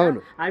ముసిరినాయి అంటే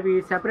అవి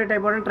సెపరేట్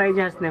అయిపోవడం ట్రై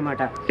చేస్తున్నాయి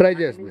అన్నమాట.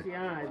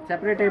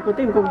 సెపరేట్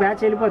అయిపోతే ఇంకొక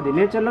బ్యాచ్ వెళ్ళిపోద్ది.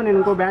 నేచర్లో నేను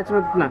ఇంకో బ్యాచ్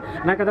వస్తున్నాను.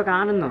 నాకు అదొక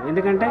ఆనందం,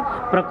 ఎందుకంటే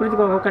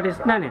ప్రకృతికి ఒక్కొక్కటి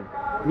ఇస్తున్నాను నేను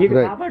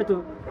వీటిని కాపాడుతూ.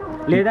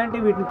 లేదంటే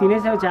వీటిని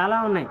తినేసేవి చాలా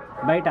ఉన్నాయి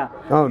బయట,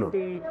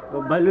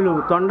 బల్లులు,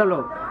 తొండలు,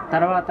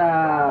 తర్వాత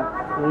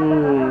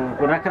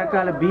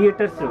రకరకాల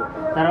బీటర్స్,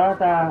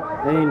 తర్వాత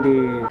ఏంటి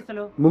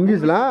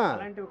ముంగిస్లా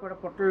అలాంటివి కూడా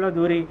పుట్టల్లో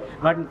దూరి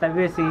వాటిని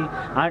తవ్వేసి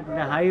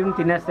వాటిని హైవ్ని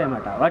తినేస్తాయి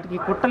అన్నమాట. వాటికి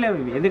కుట్టలేవు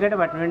ఇవి, ఎందుకంటే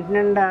వాటి వెంట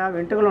నిండా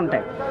వెంట్రుకలు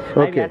ఉంటాయి.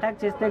 అవి అటాక్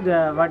చేస్తే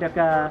వాటి యొక్క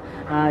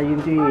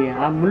ఇది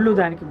ఆ ముళ్ళు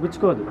దానికి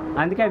గుచ్చుకోదు,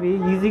 అందుకే అవి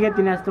ఈజీగా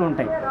తినేస్తూ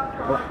ఉంటాయి.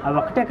 అవి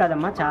ఒకటే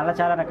కాదమ్మా, చాలా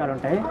చాలా రకాలు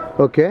ఉంటాయి.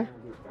 ఓకే,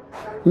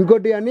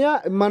 ఇంకోటి అన్నయ్య,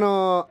 మనం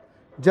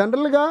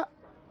జనరల్గా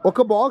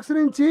ఒక బాక్స్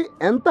నుంచి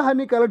ఎంత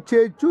హనీ కలెక్ట్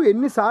చేయొచ్చు,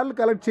 ఎన్నిసార్లు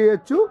కలెక్ట్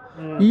చేయొచ్చు,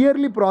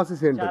 ఇయర్లీ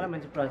ప్రాసెస్ ఏంటి? చాలా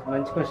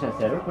మంచి క్వశ్చన్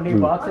సార్. ఇప్పుడు ఈ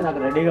బాక్స్ నాకు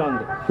రెడీగా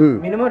ఉంది,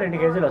 మినిమం 2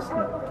 కేజీలు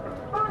వస్తుంది.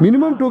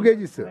 Minimum 2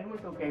 kgs.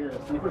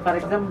 ఇప్పుడు ఫర్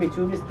ఎగ్జాంపుల్ మీకు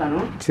చూపిస్తాను,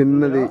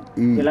 చిన్నది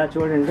ఇలా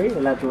చూడండి,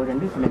 ఇలా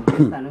చూడండి,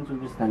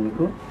 చూపిస్తాను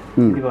మీకు.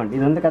 ఇదిగోండి,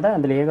 ఇది ఉంది కదా,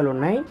 అందులో ఈగలు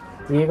ఉన్నాయి.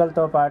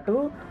 ఈగలతో పాటు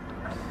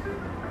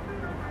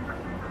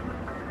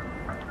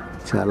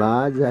చాలా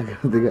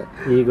జాగ్రత్తగా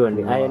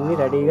ఇదిగోండి అవన్నీ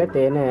రెడీగా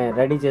తేనె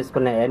రెడీ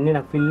చేసుకున్నాయి. అవన్నీ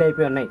నాకు ఫిల్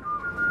అయిపోయి ఉన్నాయి,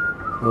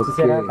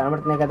 చూసారా,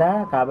 కనబడుతున్నాయి కదా.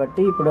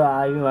 కాబట్టి ఇప్పుడు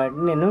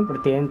వాటిని నేను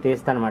ఇప్పుడు తేనె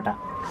తీస్తాను అనమాట.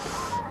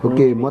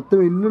 ఓకే,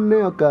 మొత్తం ఎన్ని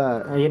ఉన్నాయి? ఒక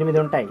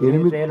 8 ఉంటాయి.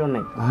 8 ట్రేలు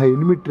ఉన్నాయి.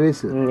 8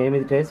 ట్రేస్.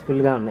 8 ట్రేస్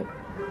ఫుల్ గా ఉన్నాయి.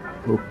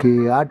 ఓకే,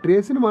 ఆ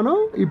ట్రేస్ ని మనం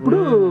ఇప్పుడు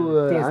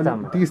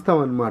తీస్తాం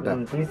అన్నమాట.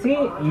 తీసి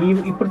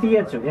ఇప్పుడు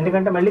తీయచ్చు,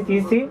 ఎందుకంటే మళ్ళీ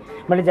తీసి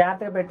మళ్ళీ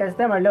జాగ్రత్తగా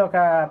పెట్టేస్తే మళ్ళీ ఒక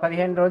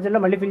 15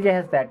 రోజుల్లో మళ్ళీ ఫిల్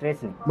చేసేస్తాయి. ఆ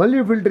ట్రేస్ ని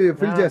మళ్ళీ ఫిల్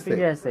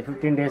చేస్తాయి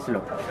 15 days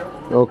లో.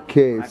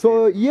 ఓకే, సో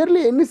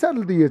ఇయర్లీ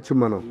ఎన్నిసార్లు తీయచ్చు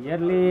మనం?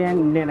 ఇయర్లీ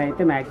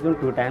నేనైతే మాక్సిమం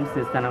 2 times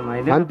తీస్తాను.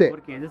 అంతే,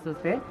 4 కేజెస్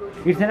వస్తే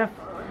ఇట్స్ ఎనఫ్,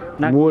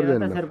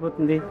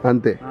 సరిపోతుంది.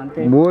 అంతే,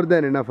 మోర్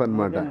దాన్ ఎనఫ్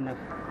అన్నమాట.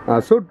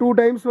 సో 2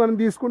 times మనం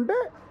తీసుకుంటే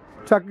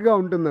చక్కగా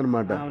ఉంటుంది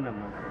అనమాట.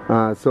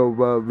 So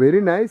very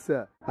nice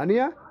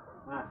Hania.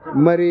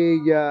 మరి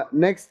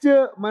నెక్స్ట్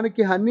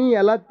మనకి హనీ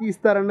ఎలా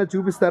తీస్తారన్న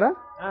చూపిస్తారా?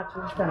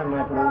 చూపిస్తానమ్మా.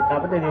 ఇప్పుడు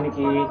కాకపోతే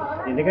దీనికి,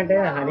 ఎందుకంటే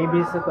హనీ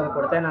బీస్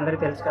కొడతాయని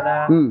అందరికీ తెలుసు కదా,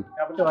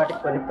 కాబట్టి వాటికి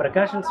కొన్ని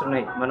ప్రికాషన్స్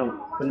ఉన్నాయి. మనం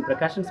కొన్ని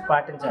ప్రికాషన్స్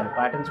పాటించాలి.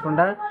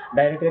 పాటించకుండా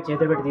డైరెక్ట్ గా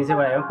చేతులు పెట్టి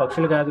తీసేవాడు. ఏమో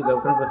పక్షులు కాదు,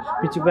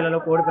 పిచ్చి పిల్లలు,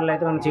 కోడి పిల్లలు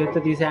అయితే మనం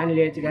చేతితో తీసి హ్యాండిల్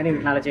చేయొచ్చు, కానీ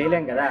అలా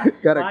చేయలేం కదా.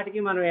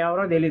 వాటికి మనం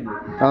ఎవరో తెలియదు,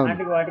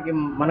 వాటికి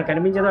మనకు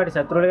కనిపించేది వాటి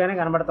శత్రువులుగానే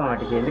కనబడతాం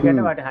వాటికి,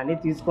 ఎందుకంటే వాటి హనీ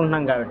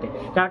తీసుకుంటున్నాం కాబట్టి.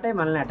 కాబట్టి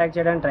మనల్ని అటాక్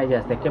చేయడానికి ట్రై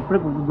చేస్తాయి. ఎప్పుడు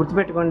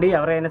గుర్తుపెట్టుకోండి,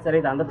 ఎవరైనా సరే,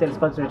 ఇది అందరూ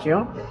తెలుసుకోవాల్సిన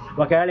విషయం.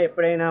 ఒకవేళ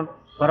ఎప్పుడైనా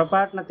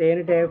పొరపాటున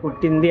తేనెటీగ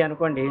కుట్టింది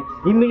అనుకోండి,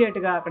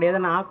 ఇమ్మీడియట్గా అక్కడ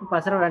ఏదైనా ఆకు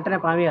పసర వెంటనే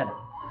పామేయాలి,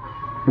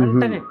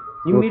 వెంటనే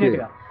ఇమ్మీడియట్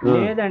గా.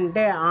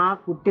 లేదంటే ఆ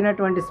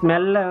కుట్టినటువంటి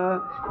స్మెల్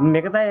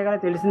మిగతా ఈగలు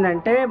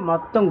తెలిసిందంటే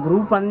మొత్తం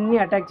గ్రూప్ అన్ని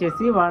అటాక్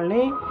చేసి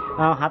వాళ్ళని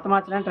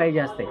హతమార్చడానికి ట్రై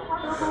చేస్తాయి.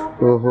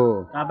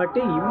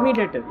 కాబట్టి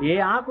ఇమ్మీడియట్ ఏ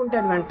ఆకు ఉంటే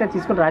అది వెంటనే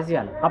తీసుకుని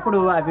రాసేయాలి. అప్పుడు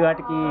అవి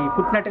వాటికి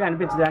కుట్టినట్టుగా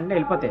అనిపించదు, అంటే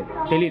వెళ్ళిపోతాయి,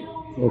 తెలియదు.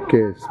 ఓకే,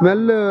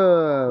 స్మెల్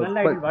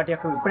వాటి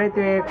యొక్క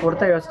ఎప్పుడైతే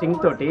కుడతాయో స్టింగ్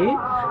తోటి,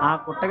 ఆ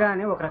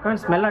కుట్టగానే ఒక రకమైన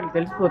స్మెల్ అట్లా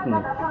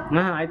తెలిసిపోతుంది.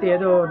 అయితే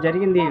ఏదో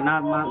జరిగింది,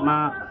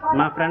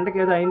 మా ఫ్రెండ్కి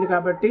ఏదో అయింది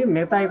కాబట్టి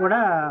మిగతాయి కూడా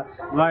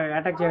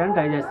అటాక్ చేయడానికి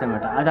ట్రై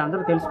చేస్తాయన్నమాట. అది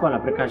అందరూ తెలుసుకోవాలి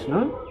ప్రికాషన్,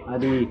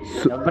 అది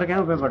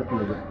ఎవరికైనా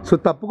ఉపయోగపడుతుంది. సో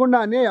తప్పకుండా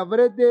అనే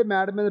ఎవరైతే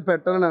మేడ మీద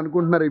పెట్టాలని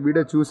అనుకుంటున్నారు ఈ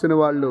వీడియో చూసిన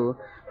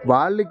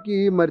వాళ్ళకి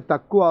మరి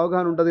తక్కువ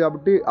అవగాహన ఉంటుంది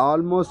కాబట్టి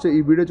ఆల్మోస్ట్ ఈ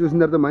వీడియో చూసిన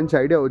తర్వాత మంచి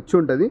ఐడియా వచ్చి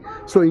ఉంటుంది.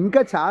 సో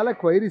ఇంకా చాలా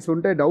క్వైరీస్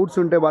ఉంటాయి, డౌట్స్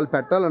ఉంటాయి, వాళ్ళు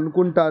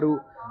పెట్టాలనుకుంటారు.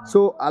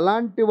 సో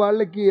అలాంటి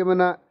వాళ్ళకి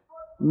ఏమైనా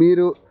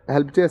మీరు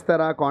హెల్ప్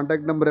చేస్తారా?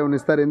 కాంటాక్ట్ నెంబర్ ఏమైనా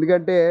ఇస్తారు?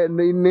 ఎందుకంటే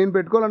నేను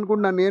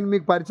పెట్టుకోవాలనుకుంటున్నాను, నేను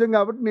మీకు పరిచయం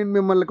కాబట్టి నేను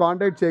మిమ్మల్ని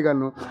కాంటాక్ట్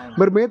చేయగలను.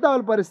 మరి మిగతా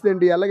వాళ్ళ పరిస్థితి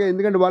ఏంటి, ఎలాగే?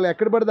 ఎందుకంటే వాళ్ళు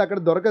ఎక్కడ పడితే అక్కడ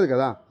దొరకదు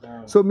కదా.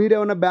 సో మీరు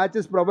ఏమైనా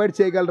బ్యాచెస్ ప్రొవైడ్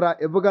చేయగలరా,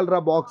 ఇవ్వగలరా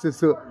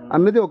బాక్సెస్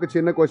అన్నది ఒక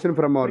చిన్న క్వశ్చన్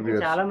ఫ్రమ్ అవర్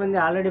వ్యూవర్స్. చాలా మంది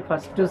ఆల్రెడీ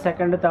ఫస్ట్,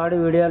 సెకండ్, థర్డ్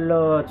వీడియోలో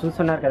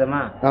చూస్తున్నారు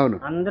కదమ్మా. అవును,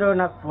 అందరూ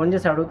నాకు ఫోన్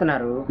చేసి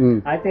అడుగుతున్నారు.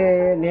 అయితే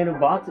నేను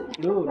బాక్స్,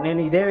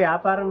 నేను ఇదే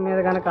వ్యాపారం మీద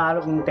కనుక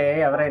ఆలోకుంటే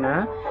ఎవరైనా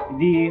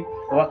ఇది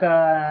ఒక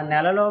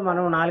నెలలో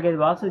మనం 4-5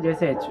 బాక్సులు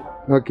చేసేయచ్చు.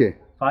 ఓకే,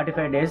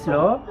 45 days లో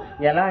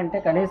ఎలా అంటే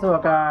కనీసం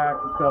ఒక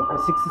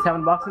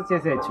 6-7 బాక్సెస్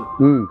చేసేయచ్చు.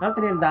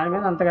 కాబట్టి నేను దాని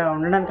మీద అంతగా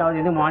ఉండడానికి కావాలి.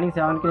 ఎందుకు మార్నింగ్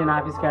 7కి నేను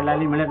ఆఫీస్కి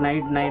వెళ్ళాలి, మళ్ళీ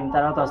నైట్ 9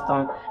 తర్వాత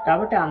వస్తాం,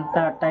 కాబట్టి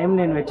అంత టైం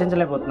నేను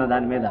వెచ్చించలేకపోతున్నా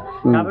దాని మీద.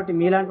 కాబట్టి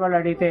మీలాంటి వాళ్ళు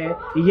అడిగితే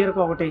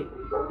ఇయర్కి ఒకటి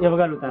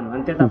ఇవ్వగలుగుతాను,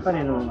 అంతే తప్ప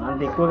నేను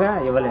అంత ఎక్కువగా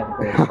ఇవ్వలేదు.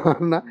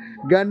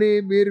 కానీ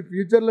మీరు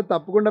ఫ్యూచర్లో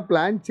తప్పకుండా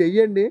ప్లాన్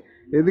చెయ్యండి,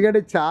 ఎందుకంటే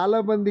చాలా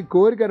మంది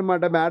కోరిక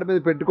అనమాట మేడ మీద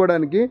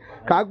పెట్టుకోవడానికి.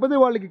 కాకపోతే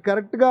వాళ్ళకి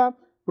కరెక్ట్గా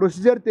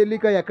ప్రొసీజర్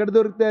తెలియక, ఎక్కడ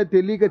దొరుకుతాయో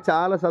తెలియక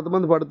చాలా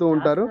సతమంది పడుతూ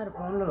ఉంటారు.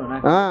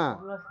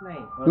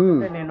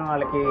 నేను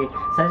వాళ్ళకి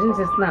సజెషన్స్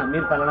ఇస్తున్నా,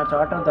 మీరు పలానా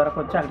చోట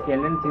దొరకవచ్చు, అక్కడికి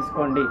వెళ్ళి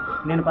తీసుకోండి,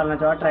 నేను పలానా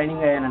చోట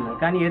ట్రైనింగ్ అయ్యానన్నా.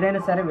 కానీ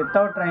ఏదైనా సరే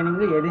వితౌట్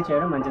ట్రైనింగ్ ఏది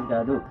చేయడం మంచిది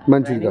కాదు.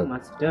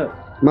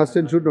 మస్ట్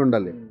అండ్ షుడ్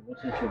ఉండాలి.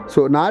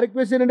 సో నా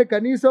రిక్వెస్ట్ ఏంటంటే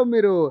కనీసం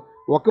మీరు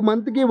ఒక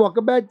మంత్కి ఒక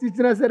బ్యాచ్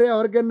ఇచ్చినా సరే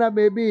ఎవరికైనా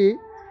మేబీ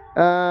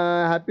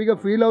హ్యాపీగా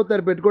ఫీల్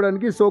అవుతారు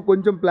పెట్టుకోవడానికి. సో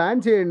కొంచెం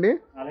ప్లాన్ చేయండి,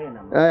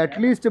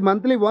 అట్లీస్ట్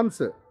మంత్లీ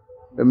వన్స్.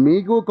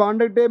 మీకు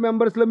కాంటాక్ట్ అయ్యే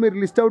మెంబర్స్లో మీరు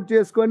లిస్ట్ అవుట్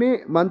చేసుకొని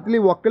మంత్లీ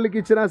ఒక్కరికి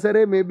ఇచ్చినా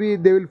సరే maybe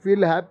they will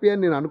feel happy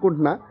అని నేను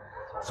అనుకుంటున్నా.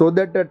 సో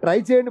దట్ ట్రై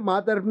చేయండి, మా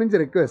తరఫు నుంచి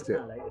రిక్వెస్ట్.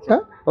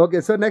 Okay,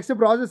 so next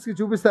ప్రాసెస్కి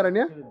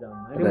చూపిస్తారని.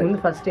 ముందు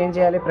ఫస్ట్ ఏం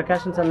చేయాలి,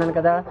 ప్రికాషన్స్ అన్నాను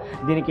కదా,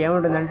 దీనికి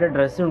ఏముంటుందంటే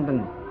డ్రెస్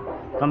ఉంటుంది,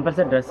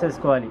 కంపల్సరీ డ్రెస్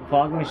వేసుకోవాలి,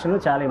 ఫాగ్ మిషన్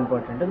చాలా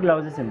ఇంపార్టెంట్,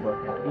 గ్లౌజెస్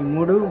ఇంపార్టెంట్. ఈ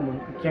మూడు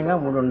ముఖ్యంగా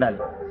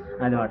ఉండాలి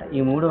అన్నమాట.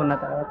 ఈ మూడు ఉన్న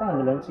తర్వాత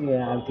అందులోంచి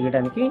అవి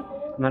తీయడానికి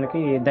మనకి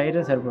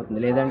ధైర్యం సరిపోతుంది,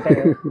 లేదంటే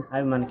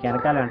అవి మనకి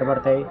వెనకాల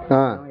వెంటబడతాయి,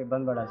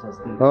 ఇబ్బంది పడాల్సి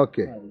వస్తుంది.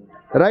 ఓకే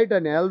రైట్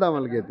అని వెళ్దాం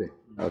వాళ్ళకైతే.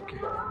 ఓకే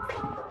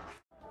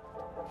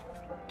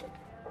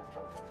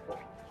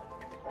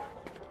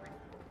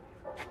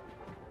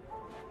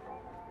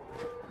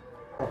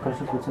ఒక్క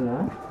నిమిషం కూర్చున్నా.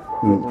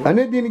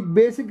 అనే దీనికి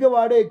బేసిక్ గా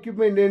వాడే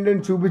ఎక్విప్మెంట్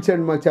ఏంటంటే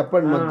చూపించండి మాకు,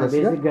 చెప్పండి మాకు.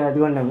 బేసిక్ గా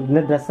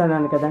అదిగోండి డ్రెస్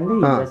అన్నాను కదండి,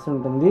 ఈ డ్రెస్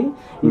ఉంటుంది,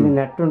 ఇది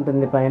నెట్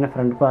ఉంటుంది పైన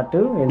ఫ్రంట్ పార్ట్,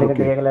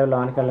 ఎందుకంటే ఏగల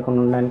లోనికి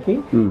వెళ్ళకుండా ఉండడానికి.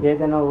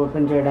 ఏదైనా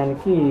ఓపెన్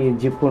చేయడానికి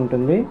జిప్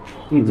ఉంటుంది,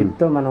 ఈ జిప్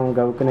తో మనం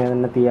గవ్వుకుని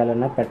ఏదైనా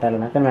తీయాలన్నా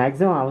పెట్టాలన్నా కానీ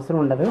మాక్సిమం అవసరం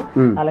ఉండదు.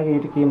 అలాగే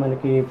వీటికి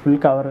మనకి ఫుల్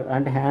కవర్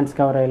అంటే హ్యాండ్స్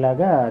కవర్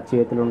అయ్యేలాగా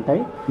చేతులు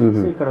ఉంటాయి.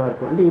 సో ఇక్కడ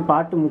వరకు అంటే ఈ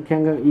పార్ట్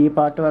ముఖ్యంగా ఈ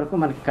పార్ట్ వరకు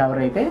మనకి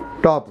కవర్ అయితే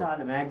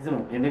చాలు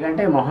మాక్సిమం,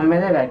 ఎందుకంటే మొహం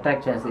మీద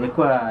అట్రాక్ట్ చేస్తాయి,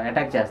 ఎక్కువ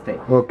అటాక్ చేస్తాయి.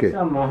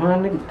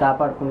 మొహాన్ని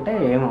కాపాడుకుంటే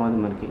ఏమవుదు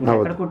మనకి,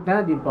 ఎక్కడ కుట్టినా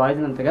దీని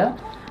పాయిజన్ అంతగా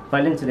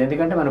ఫలించదు,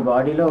 ఎందుకంటే మన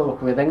బాడీలో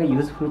ఒక విధంగా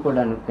యూస్ఫుల్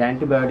కూడా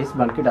యాంటీబయాటిక్స్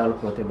మనకి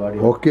డెవలప్ అవుతాయి బాడీ.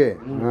 ఓకే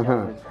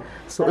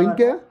సో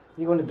ఇంకా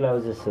ఇవ్వండి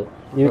గ్లౌజెస్,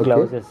 ఇవి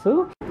గ్లౌజెస్.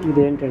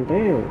 ఇదేంటంటే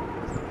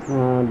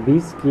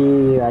బీస్కి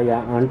అవి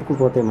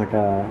అంటుకుపోతాయి అన్నమాట,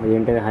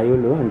 ఏంటంటే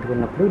హైవ్లు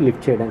అంటుకున్నప్పుడు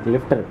లిఫ్ట్ చేయడానికి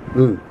లిఫ్టర్.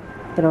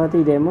 తర్వాత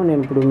ఇదేమో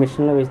నేను ఇప్పుడు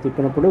మిషన్లో వేసి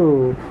తిప్పినప్పుడు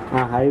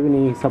ఆ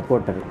హైవ్ని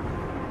సపోర్టర్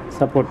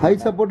హై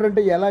సపోర్టర్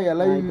అంటే ఎలా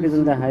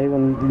హైవ్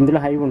ఇందులో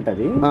హైవ్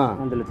ఉంటుంది,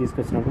 అందులో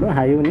తీసుకొచ్చినప్పుడు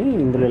హైవ్ని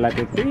ఇందులో ఇలా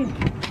పెట్టి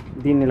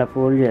దీన్ని ఇలా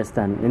ఫోల్డ్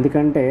చేస్తాను,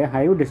 ఎందుకంటే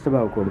హైవ్ డిస్టర్బ్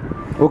అవ్వకూడదు.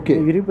 ఓకే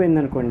విరిగిపోయింది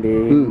అనుకోండి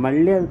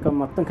మళ్ళీ అది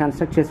మొత్తం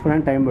కన్స్ట్రక్ట్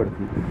చేసుకోవడానికి టైం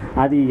పడుతుంది.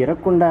 అది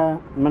ఇరగకుండా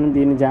మనం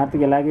దీన్ని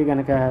జాగ్రత్తగా ఇలాగే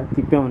కనుక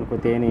తిప్పామనుకో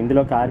తేనె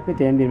ఇందులో కారిపోయి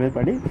తేనె దీని మీద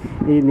పడి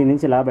దీని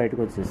నుంచి ఇలా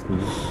బయటకు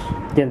వచ్చేస్తుంది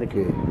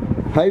కిందకి.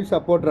 హైవ్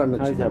సపోర్టర్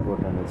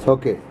అనొచ్చు.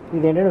 ఓకే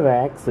ఇదేంటంటే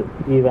వ్యాక్స్,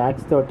 ఈ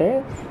వ్యాక్స్ తోటే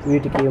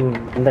వీటికి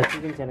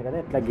చూపించాను కదా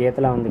ఇట్లా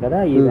గీతలా ఉంది కదా,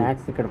 ఈ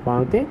వ్యాక్స్ ఇక్కడ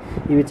పామితే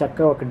ఇవి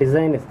చక్కగా ఒక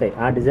డిజైన్ ఇస్తాయి,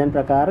 ఆ డిజైన్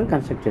ప్రకారం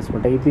కన్స్ట్రక్ట్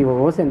చేసుకుంటాయి. ఇది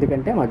ఓస్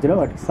ఎందుకంటే మధ్యలో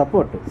వాటికి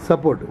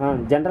సపోర్ట్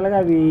జనరల్గా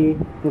అవి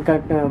ఇంకా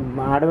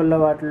అడవుల్లో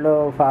వాటిల్లో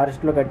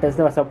ఫారెస్ట్లో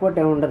కట్టేస్తే సపోర్ట్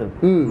ఏమి ఉండదు,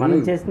 మనం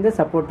చేసిందే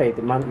సపోర్ట్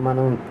అయితే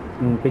మనం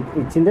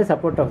ఇచ్చిందే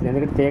సపోర్ట్ అవుతుంది,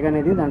 ఎందుకంటే తీగ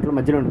అనేది దాంట్లో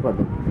మధ్యలో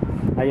ఉండిపోద్ది.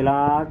 అది ఇలా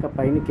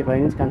పైనుంచి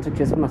కన్స్ట్రక్ట్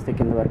చేసుకుని వస్తాయి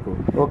కింద వరకు.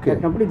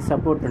 పెట్టినప్పుడు ఇది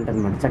సపోర్ట్ ఉంటుంది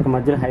అన్నమాట, చక్క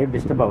మధ్యలో హైట్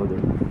డిస్టర్బ్ అవ్వదు.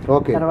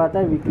 తర్వాత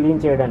ఇవి క్లీన్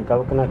చేయడానికి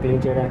అవుకున్నా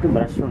క్లీన్ చేయడానికి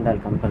బ్రష్ ఉండాలి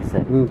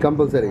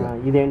కంపల్సరీ.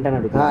 ఇదేంటని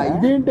అడుగుతా,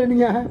 ఇదేంటని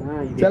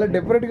చాలా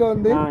డిఫరెంట్ గా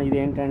ఉంది.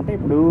 ఇదేంటంటే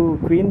ఇప్పుడు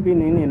క్వీన్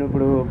బీని నేను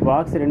ఇప్పుడు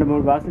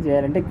 2-3 బాక్సులు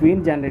చేయాలంటే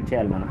క్వీన్ జనరేట్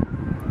చేయాలి. మనం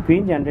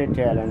క్వీన్ జనరేట్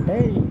చేయాలంటే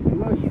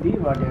ఇది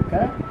వాటి యొక్క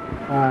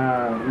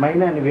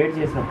మైనాన్ని వేడి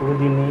చేసినప్పుడు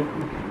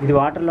ఇది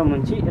వాటర్లో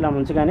ముంచి ఇలా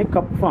ముంచగానే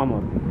కప్పు ఫామ్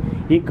అవుతుంది.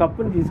 ఈ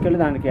కప్పుని తీసుకెళ్ళి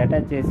దానికి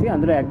అటాచ్ చేసి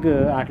అందులో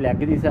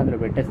ఎగ్ తీసి అందులో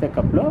పెట్టేస్తే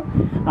కప్లో,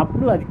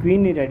 అప్పుడు అది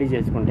క్వీన్ని రెడీ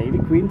చేసుకుంటాయి. ఇది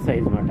క్వీన్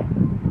సైజ్ అన్నమాట.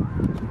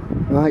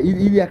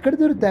 ఇది ఎక్కడ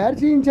తయారు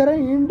చేయించారా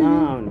ఏంటి?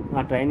 అవును,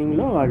 ఆ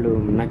ట్రైనింగ్లో వాళ్ళు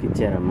నాకు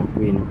ఇచ్చారమ్మా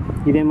క్వీన్.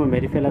 ఇదేమో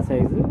మెరిఫెలా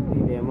సైజు,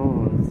 ఇదేమో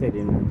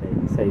సెరీనా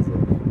సైజు.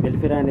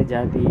 మెరిఫెరా అనే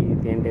జాతి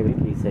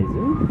తేనెటీగలకి ఈ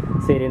సైజు,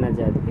 సెరీనా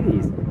జాతికి ఈ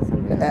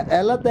సైజు.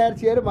 ఎలా తయారు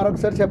చేయాలి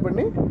మరొకసారి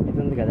చెప్పండి. ఇది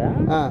ఉంది కదా,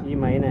 ఈ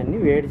మైనాన్ని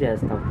వేడి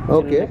చేస్తాం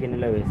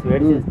గిన్నెలో వేసి,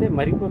 వేడి చేస్తే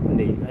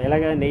మరిగిపోతుంది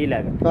ఎలాగా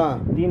నెయ్యిలాగా.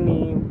 దీన్ని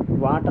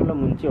వాటర్లో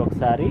ముంచి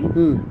ఒకసారి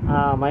ఆ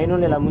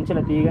మైనం ఇలా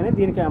ముంచిలా తీయగానే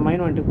దీనికి ఆ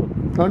మైనం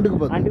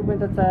అంటుకుపోయిన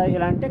తర్వాత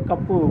ఇలా అంటే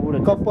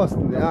కప్పు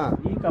వస్తుంది.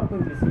 ఈ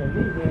కప్పుని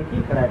తీసుకెళ్ళి దీనికి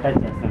ఇక్కడ అటాచ్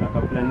చేస్తాం, ఆ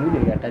కప్పులన్నీ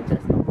దీనికి అటాచ్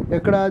చేస్తాం.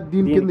 ఇక్కడ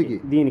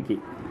దీనికి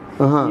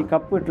ఈ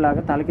కప్పు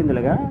ఇట్లాగా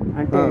తలకిందులుగా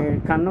అంటే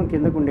కన్నం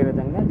కిందకు ఉండే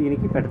విధంగా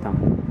దీనికి పెడతాం.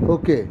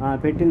 ఓకే,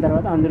 పెట్టిన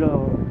తర్వాత అందులో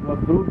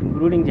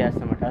బ్రూడింగ్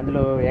చేస్తామట.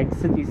 అందులో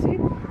ఎగ్స్ తీసి,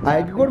 ఆ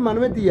ఎగ్ కూడా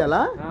మనమే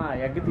తీయాలా?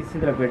 ఎగ్ తీసి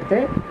ఇందులో పెడితే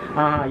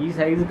ఈ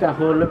సైజు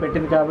హోల్లో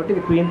పెట్టింది కాబట్టి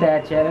ఇది క్వీన్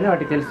తయారు చేయాలని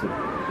వాటికి తెలుసు.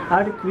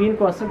 వాటి క్వీన్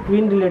కోసం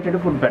క్వీన్ రిలేటెడ్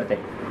ఫుడ్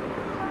పెడతాయి.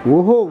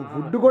 ఓహో,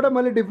 ఫుడ్ కూడా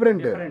మళ్ళీ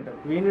డిఫరెంట్.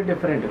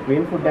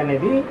 క్వీన్ ఫుడ్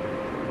అనేది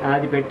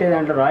అది పెట్టే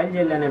దాంట్లో రాయల్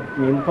జెల్లీ అనే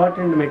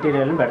ఇంపార్టెంట్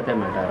మెటీరియల్ని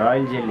పెడతాయన్నమాట.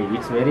 Royal jelly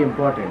it's very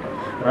important.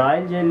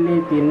 Royal jelly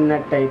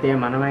తిన్నట్టయితే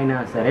మనమైనా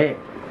సరే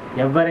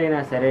ఎవరైనా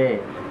సరే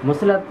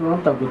ముసలత్వం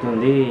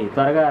తగ్గుతుంది,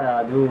 త్వరగా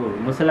రాదు,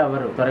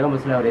 త్వరగా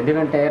ముసలెవరు.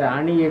 ఎందుకంటే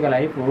రాణి ఈగ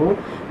లైఫ్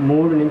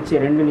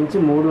 2 నుంచి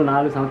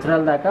 3-4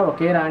 సంవత్సరాల దాకా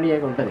ఒకే రాణి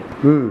ఈగ ఉంటుంది.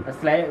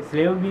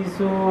 స్లేవ్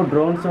బీస్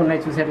డ్రోన్స్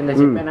ఉన్నాయి చూసారు ఇందా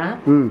చెప్పానా,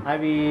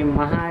 అవి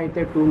మహా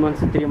అయితే 2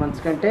 months 3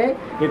 months కంటే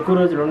ఎక్కువ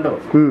రోజులు ఉండవు.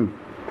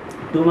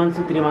 2 months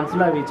 3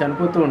 monthsలో అవి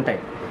చనిపోతూ ఉంటాయి,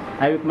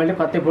 అవి మళ్ళీ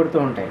కొత్త పుడుతూ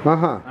ఉంటాయి.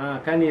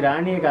 కానీ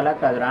రాణి ఈగ అలా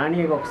కాదు, రాణి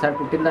ఈగ ఒకసారి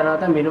పుట్టిన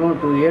తర్వాత మినిమం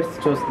 2 years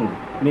చూస్తుంది,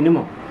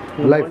 మినిమం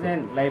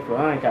లైఫ్.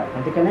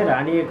 అందుకనే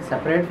రాణి ఈగ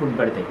సపరేట్ ఫుడ్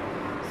పెడతాయి.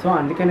 సో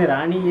అందుకని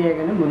రాణి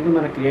ఈగని ముందు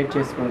మనం క్రియేట్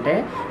చేసుకుంటే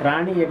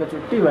రాణి ఈగ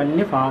చుట్టూ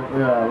ఇవన్నీ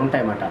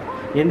ఉంటాయన్నమాట.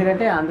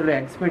 ఎందుకంటే అందులో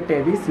ఎగ్స్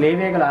పెట్టేది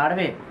స్లేవ్ ఈగలు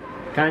ఆడవే,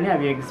 కానీ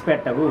అవి ఎగ్స్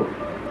పెట్టవు,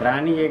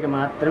 రాణి ఈగ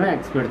మాత్రమే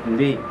ఎగ్స్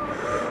పెడుతుంది.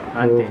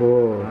 ఓహో,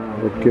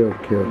 ఓకే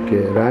ఓకే ఓకే,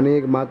 రాణి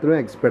ఈగ మాత్రమే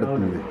ఎగ్స్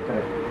పెడుతుంది.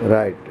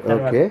 Right,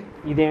 okay.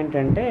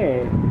 ఇదేంటంటే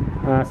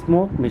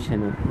స్మోక్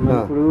మిషన్.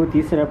 ఇప్పుడు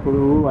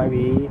తీసినప్పుడు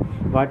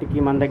వాటికి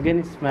మన దగ్గర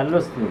నుంచి స్మెల్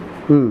వస్తుంది,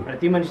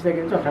 ప్రతి మనిషి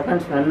దగ్గర నుంచి ఒక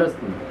రకమైన స్మెల్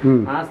వస్తుంది.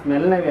 ఆ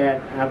స్మెల్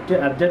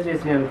అబ్జర్వ్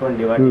చేసినాయి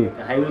అనుకోండి, వాటి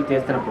హైవేలు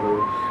తీస్తున్నప్పుడు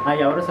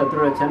ఎవరో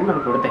శత్రువులు వచ్చారని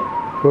మనకు కొడతాయి.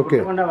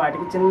 కొట్టకుండా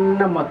వాటికి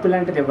చిన్న మత్తు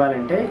లాంటిది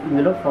ఇవ్వాలంటే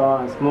ఇందులో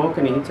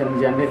స్మోక్ని చిన్న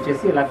జనరేట్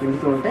చేసి ఇలా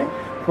పిండుతూ ఉంటే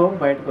ఫోక్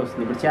బయటకు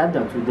వస్తుంది. ఇప్పుడు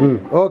చేద్దాం, చూద్దాం.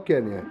 ఓకే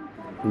అండి,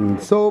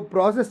 సో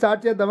ప్రాసెస్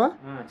స్టార్ట్ చేద్దామా?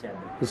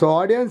 సో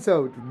ఆడియన్స్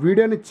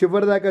వీడియోని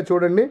చివరి దాకా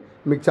చూడండి,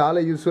 మీకు చాలా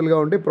యూస్ఫుల్గా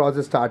ఉండి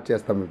ప్రాసెస్ స్టార్ట్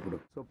చేస్తాం ఇప్పుడు.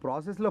 సో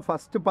ప్రాసెస్లో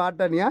ఫస్ట్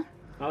పార్ట్ అనియా?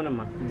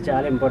 అవునమ్మా, ఇది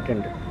చాలా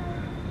ఇంపార్టెంట్.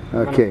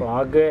 ఓకే,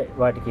 ఫాగే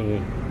వాటి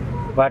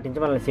నుంచి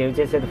మనల్ని సేవ్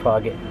చేసేది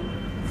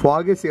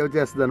ఫాగే సేవ్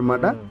చేస్తుంది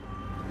అనమాట.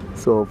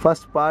 So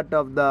first part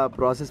of the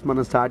process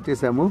మనం స్టార్ట్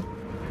చేసాము.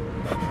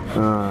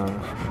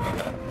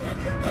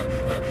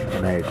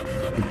 రైట్,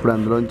 ఇప్పుడు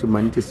అందులోంచి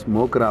మంచి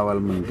స్మోక్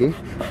రావాలి మనకి.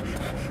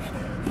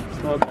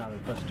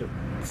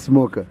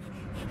 స్మోక్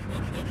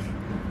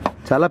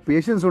చాలా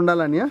పేషెన్స్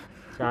ఉండాలనియా?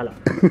 చాలా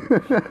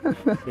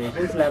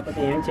పేషెన్స్ లేకపోతే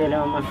ఏం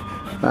చేయలేమమ్మా.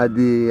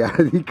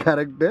 అది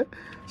కరెక్ట్,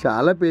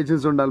 చాలా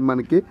పేషెన్స్ ఉండాలి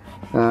మనకి.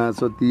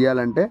 సో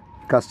తీయాలంటే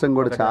కష్టం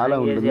కూడా చాలా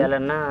ఉంటుంది.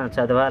 చేయాలన్నా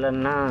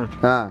చదవాలన్నా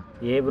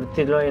ఏ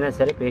వృత్తిలో అయినా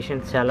సరే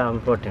పేషెన్స్ చాలా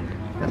ఇంపార్టెంట్.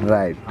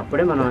 రైట్,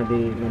 అప్పుడే మనం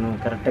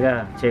కరెక్ట్గా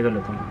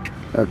చేయగలుగుతాం.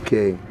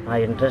 ఓకే, ఆ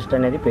ఇంట్రెస్ట్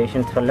అనేది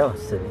పేషెన్స్ వల్లే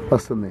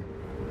వస్తుంది.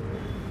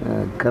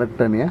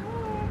 కరెక్ట్ అనియా?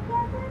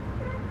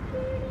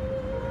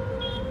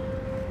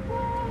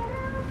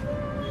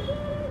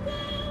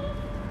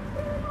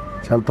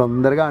 చాలా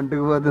తొందరగా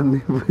అంటుకుపోతుంది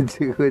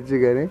బుజ్జి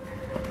కానీ.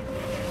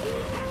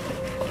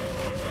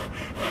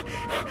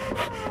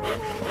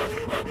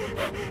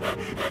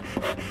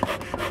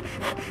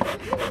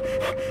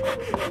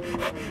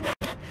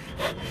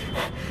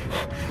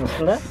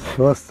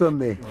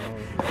 వస్తుంది.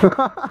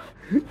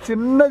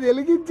 చిన్నది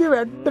వెలిగించి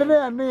వెంటనే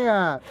అన్నీ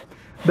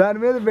దాని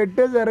మీద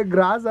పెట్టేశారు,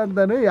 గ్రాస్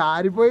అంతాను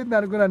ఆరిపోయింది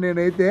అనుకున్నా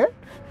నేనైతే.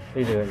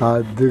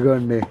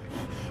 అదిగోండి,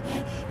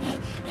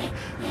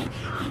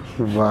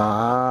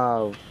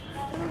 వావ్,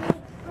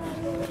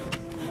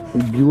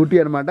 బ్యూటీ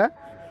అనమాట.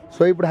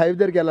 సో ఇప్పుడు హైవ్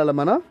దగ్గరికి వెళ్ళాలా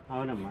మనం?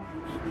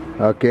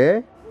 ఓకే,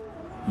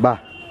 బా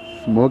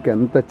స్మోక్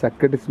ఎంత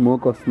చక్కటి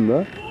స్మోక్ వస్తుందో.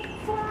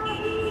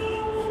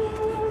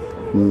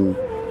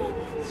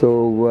 సో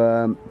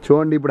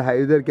చూడండి, ఇప్పుడు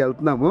హైవ్ దగ్గరికి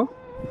వెళ్తున్నాము.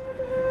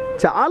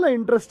 చాలా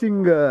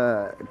ఇంట్రెస్టింగ్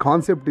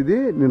కాన్సెప్ట్ ఇది,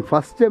 నేను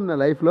ఫస్ట్ టైం నా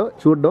లైఫ్లో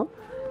చూడడం.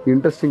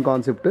 Interesting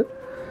concept.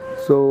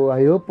 So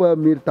I hope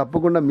మీరు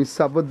తప్పకుండా మిస్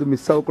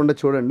అవ్వకుండా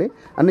చూడండి.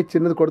 అన్నీ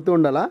చిన్నది కొడుతూ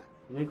ఉండాలా?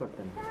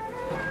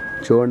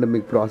 చూడండి,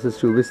 మీకు ప్రాసెస్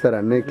చూపిస్తారు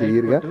అన్నీ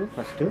క్లియర్గా.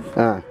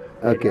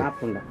 ఓకే,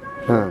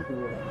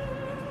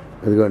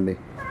 అదిగోండి,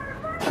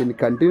 దీన్ని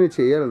కంటిన్యూ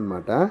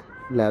చేయాలన్నమాట,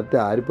 లేకపోతే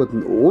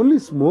ఆరిపోతుంది. ఓన్లీ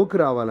స్మోక్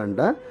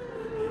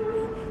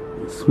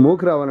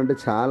రావాలంటే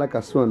చాలా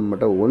కష్టం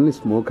అనమాట. ఓన్లీ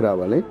స్మోక్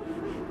రావాలి.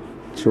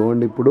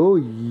 చూడండి, ఇప్పుడు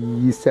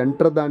ఈ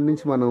సెంటర్ దాని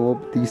నుంచి మనం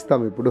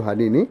తీస్తాం ఇప్పుడు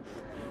హనీని.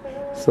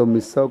 సో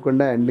మిస్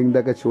అవ్వకుండా ఎండింగ్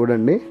దాకా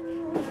చూడండి.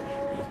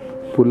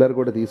 పుల్లర్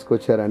కూడా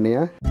తీసుకొచ్చారు అన్నయ్య.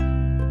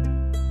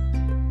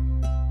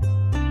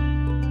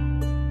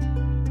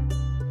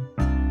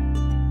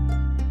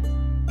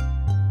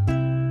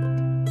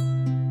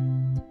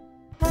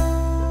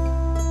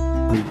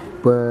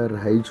 సూపర్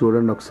హై,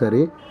 చూడండి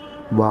ఒకసారి,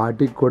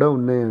 వాటికి కూడా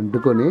ఉన్నాయి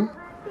అంటుకొని.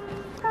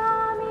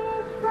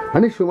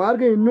 అని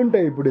సుమారుగా ఎన్ని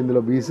ఉంటాయి ఇప్పుడు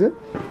ఇందులో? బీస్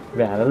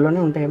వేలల్లోనే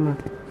ఉంటాయమ్మా.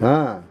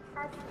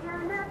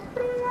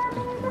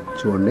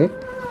 చూడండి,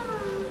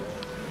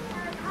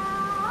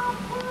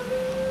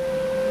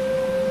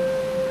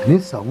 అనే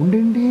సౌండ్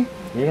ఏంటి?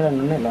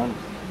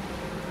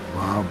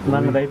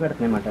 మనల్ని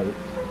భయపెడుతున్నాయి అన్నమాట. అవి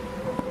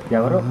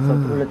ఎవరో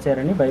శత్రువులు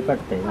వచ్చారని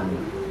భయపెడతాయి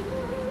వాళ్ళు.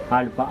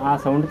 ఆ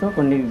సౌండ్తో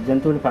కొన్ని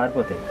జంతువులు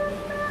పారిపోతాయి.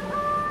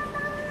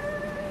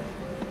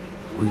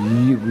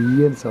 ఉయ్యి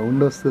అని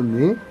సౌండ్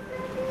వస్తుంది.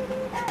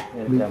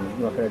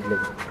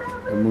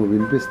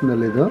 వినిపిస్తుందా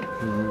లేదో?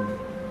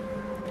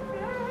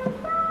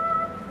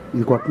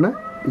 ఇది కొట్టనా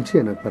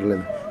ఇచ్చే, నాకు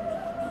పర్లేదు.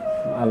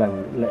 అలా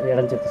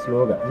ఎడం చేతి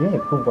స్లోగా,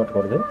 ఎక్కువ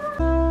కొట్టకూడదు.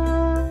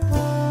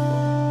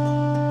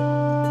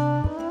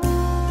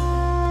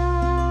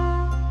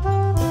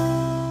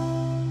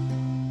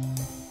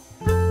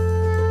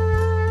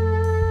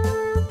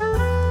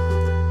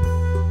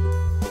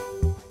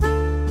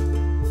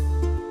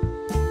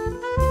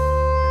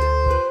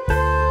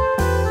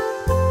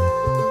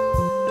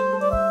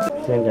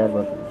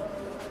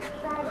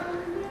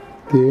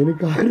 తేనె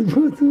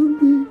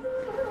కారిపోతుంది.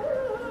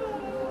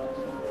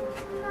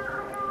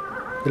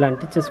 ఇలా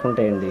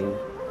అంటించేసుకుంటాయండి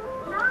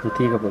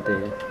తీయకపోతే.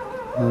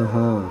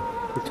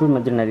 చూడు,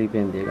 మధ్య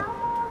నలిగిపోయింది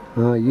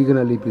ఈగ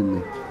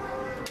నలిగిపోయింది.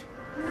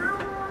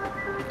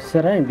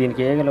 సరే,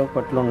 దీనికి ఈగలు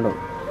పట్లు ఉండవు.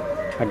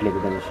 అట్లేదు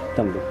దాని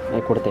తమ్ముడు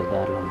అవి కుడతాయి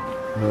దారిలో.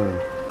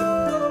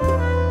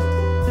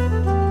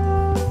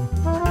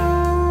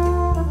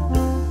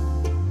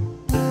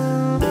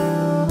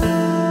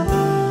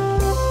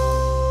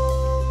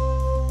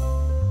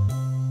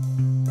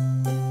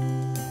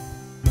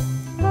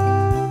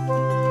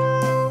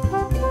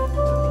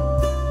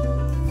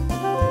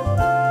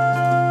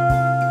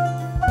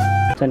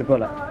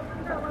 చనిపోలా,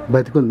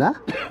 బతికుందా?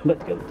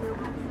 బతికింది.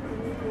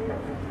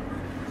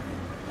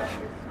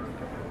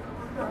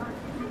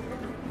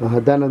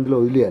 దాన్ని అందులో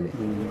వదిలేయాలి.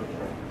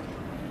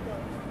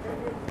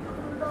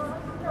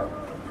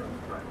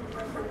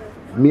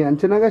 మీ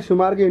అంచనాగా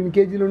సుమారుగా ఎన్ని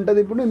కేజీలు ఉంటుంది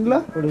ఇప్పుడు ఇందులో?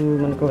 ఇప్పుడు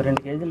మనకు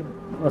 2 కేజీలు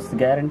వస్తుంది,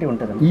 గ్యారంటీ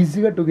ఉంటుంది.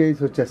 ఈజీగా 2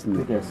 కేజీస్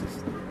వచ్చేస్తుంది.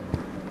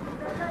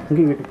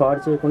 ఇంకా వీటి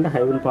పాడు చేయకుండా,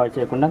 హైవ్ని పాడు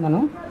చేయకుండా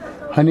మనం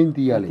హనీని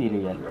తీయాలి.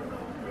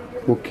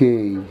 ఓకే,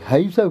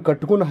 హైవ్స్ అవి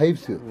కట్టుకున్న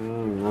హైవ్స్.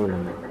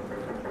 అవునండి,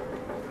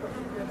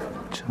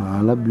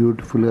 చాలా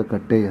బ్యూటిఫుల్గా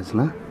కట్టాయి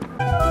అసలు.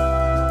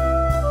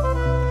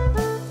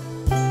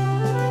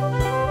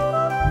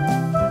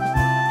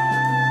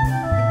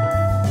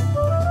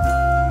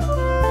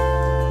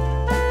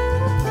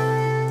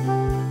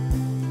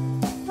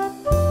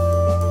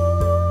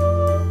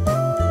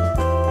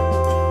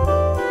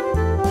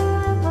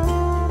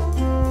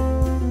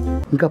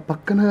 ఇంకా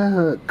పక్కన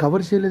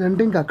కవర్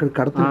చేయలేదంటే ఇంకా అక్కడ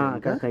కడుతున్నా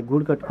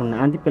గూడు కట్టుకున్నా.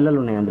 అంతే పిల్లలు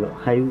ఉన్నాయి అందులో,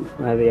 హైవ్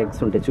అవి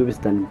ఎగ్స్ ఉంటాయి,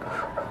 చూపిస్తాను.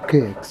 ఓకే,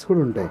 ఎగ్స్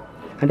కూడా ఉంటాయి.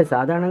 అంటే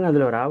సాధారణంగా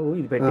అందులో రావు,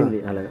 ఇది పెట్టింది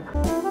అలాగా.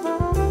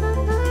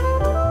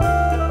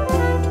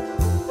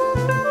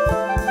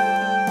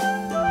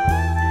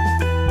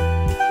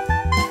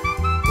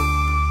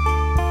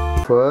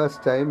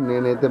 ఫస్ట్ టైం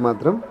నేనైతే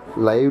మాత్రం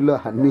లైవ్లో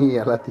హనీ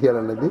ఎలా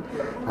తీయాలన్నది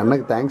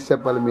అన్నకి థ్యాంక్స్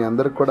చెప్పాలి. మీ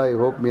అందరికి కూడా, ఐ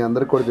హోప్ మీ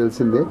అందరికి కూడా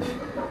తెలిసిందే.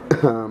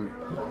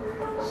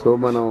 సో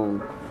మనం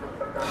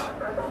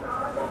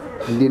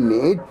ఇది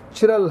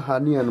నేచురల్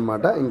హనీ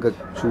అనమాట, ఇంకా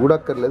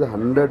చూడక్కర్లేదు.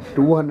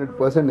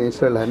 100-200%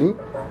 నేచురల్ హనీ.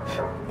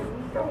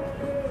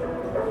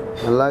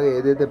 అలాగే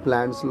ఏదైతే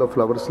ప్లాంట్స్లో,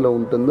 ఫ్లవర్స్లో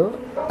ఉంటుందో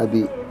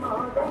అది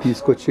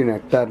తీసుకొచ్చి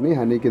నెక్టార్ని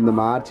హనీ కింద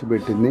మార్చి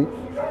పెట్టింది.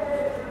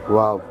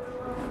 వావ్,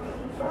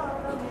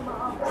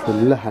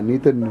 ఫుల్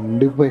హనీతో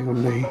నిండిపోయి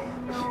ఉన్నాయి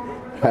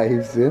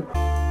హైవ్స్.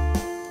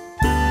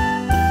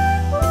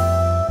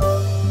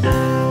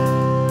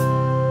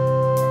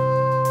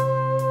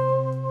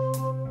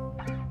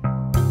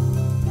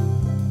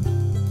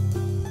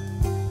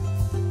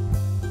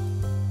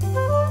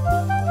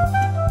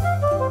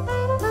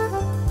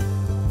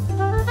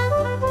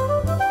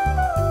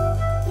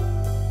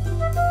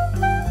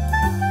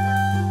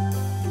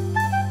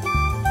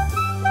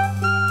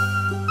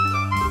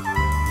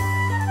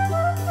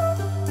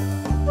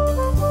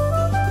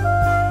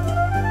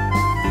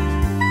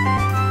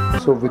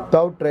 సో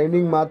వితౌట్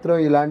ట్రైనింగ్ మాత్రం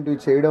ఇలాంటివి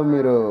చేయడం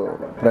మీరు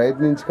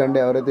ప్రయత్నించకండి.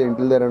 ఎవరైతే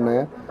ఇంటి దగ్గర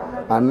ఉన్నాయో,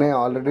 అన్నయ్య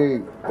ఆల్రెడీ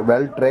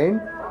వెల్ ట్రైన్,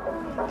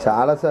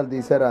 చాలాసార్లు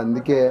తీశారు,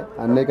 అందుకే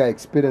అన్నయ్యకి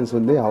ఎక్స్పీరియన్స్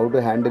ఉంది హౌ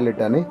టు హ్యాండిల్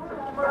ఇట్ అని.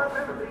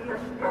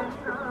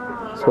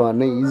 సో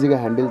అన్నయ్య ఈజీగా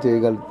హ్యాండిల్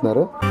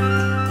చేయగలుగుతున్నారు.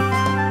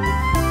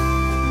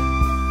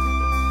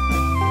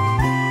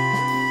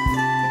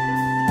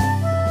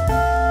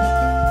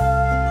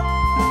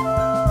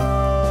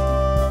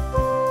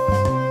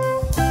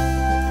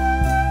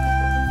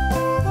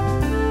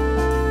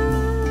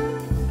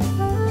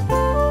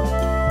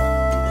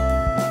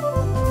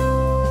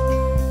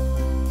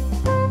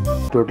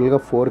 టోటల్గా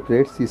 4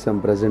 క్రేట్స్ తీసాం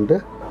ప్రజెంట్,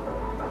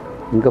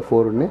 ఇంకా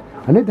 4 ఉన్నాయి.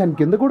 అంటే దాని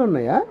కింద కూడా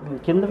ఉన్నాయా?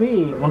 కిందవి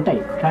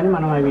ఉంటాయి కానీ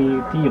మనం అవి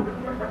తీయం.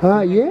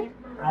 ఏ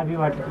అవి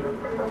వాటికి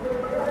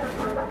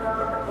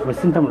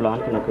వస్తుంటాం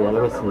లోనికి. నాకు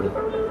ఎలా వస్తుంది?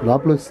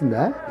 లోపల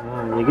వస్తుందా?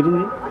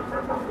 ఎగిరింది.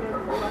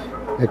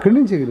 ఎక్కడి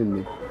నుంచి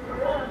ఎగిరింది?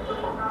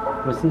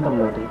 వస్తుంటాం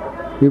ఒకటి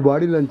మీ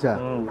బాడీలోంచా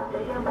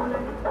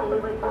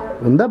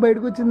ఉందా?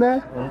 బయటకు వచ్చిందా?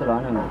 ఎంత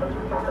లోనే ఉంది.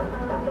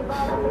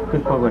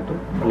 పోగొట్టు,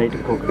 లైట్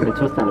పోగొట్టు,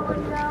 చూస్తాను.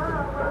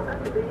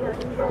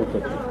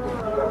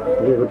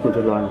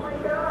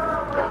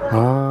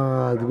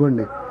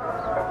 అదిగోండి,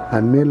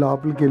 అన్నీ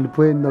లోపలికి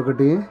వెళ్ళిపోయింది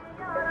ఒకటి.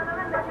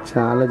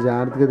 చాలా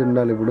జాగ్రత్తగా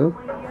ఉండాలి ఇప్పుడు.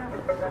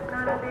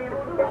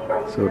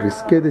 సో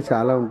రిస్క్ అయితే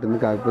చాలా ఉంటుంది,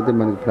 కాకపోతే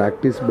మనకి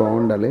ప్రాక్టీస్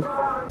బాగుండాలి.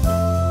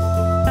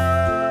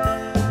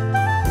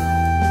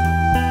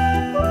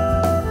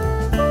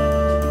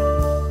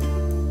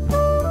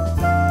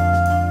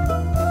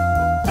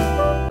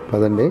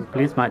 పదండి,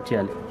 ప్లీజ్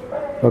మార్చేయాలి.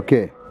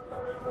 ఓకే,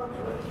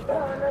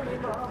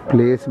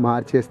 ప్లేస్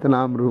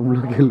మార్చేస్తున్నాం,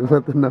 రూమ్లోకి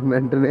వెళ్ళిపోతున్నాం.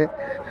 వెంటనే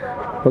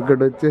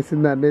ఒకటి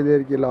వచ్చేసింది అన్నయ్య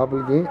దగ్గరికి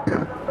లోపలికి.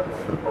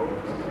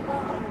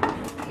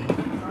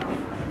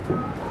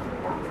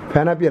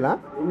 ఫ్యాన్ ఆపియనా?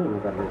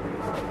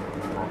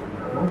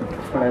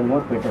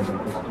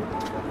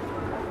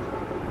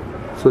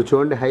 సో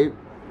చూడండి,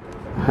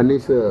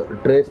 హనీస్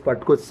ట్రేస్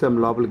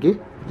పట్టుకొచ్చాం లోపలికి.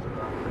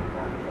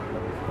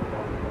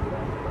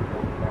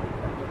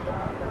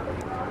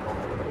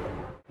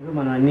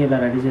 మనం అన్ని ఇలా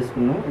రెడీ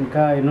చేసుకున్నాం.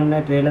 ఇంకా ఎన్ని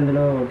ఉన్నాయి ట్రేలు?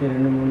 అందులో 1,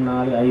 2, 3,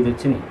 4, 5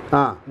 వచ్చినాయి.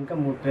 ఇంకా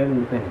 3 ట్రేలు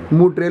ఉండిపోయినాయి.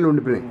 3 ట్రేలు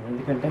ఉండిపోయినాయి.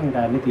 ఎందుకంటే ఇంకా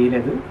అన్ని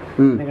తీయలేదు.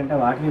 ఎందుకంటే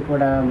వాటికి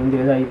కూడా ముందు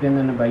ఏదో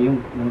అయిపోయిందన్న భయం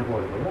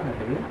ఉండకూడదు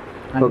వాటికి.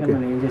 అందుకని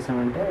మనం ఏం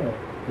చేసామంటే,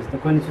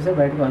 కొన్ని చూసే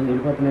బయటకు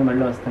వెళ్ళిపోతున్నాయి,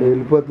 మళ్ళీ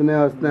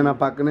వస్తున్నాయి నా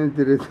పక్క నుంచి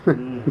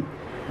తిరుగుతున్నాయి.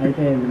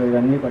 అయితే ఇందులో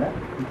ఇవన్నీ కూడా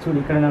చూడు,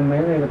 ఇక్కడ నా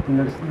మీద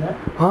నడుస్తుందా?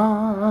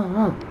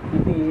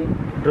 ఇది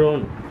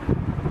డ్రోన్.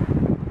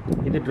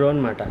 ఇది డ్రోన్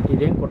మాట.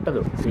 ఇదేం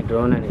కుట్టదు ఈ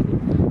డ్రోన్ అనేది.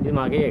 ఇది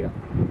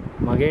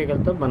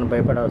మగేగలతో మనం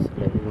భయపడవసరం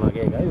లేదు. ఇది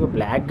మగేగ. ఇవి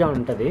బ్లాక్గా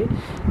ఉంటుంది.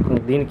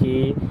 దీనికి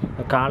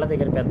కాళ్ళ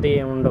దగ్గర పెద్ద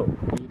ఏమి ఉండవు.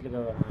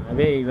 ఇట్లా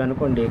అవే ఇవి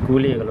అనుకోండి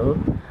కూలీగలు,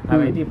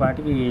 అవైతే ఈ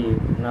పాటికి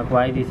నాకు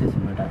వాయి తీసేసి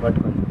అనమాట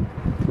పట్టుకొని.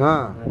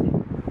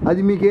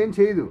 అది మీకేం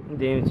చేయదు?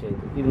 ఇదేం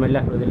చేయదు. ఇది మళ్ళీ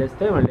అక్కడ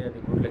వదిలేస్తే మళ్ళీ అది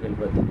గుడ్లోకి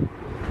వెళ్ళిపోతుంది.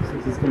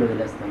 తీసుకుని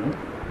వదిలేస్తాను.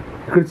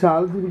 ఇక్కడ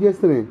చాలా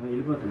తిరిగేస్తున్నాయి,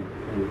 వెళ్ళిపోతున్నాయి.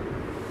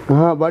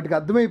 వాటికి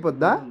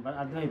అర్థమైపోద్దా?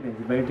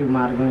 అర్థమైపోయింది. బయట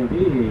మార్గం ఇది,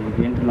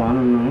 ఏంటి లోన్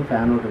ఉన్నాము,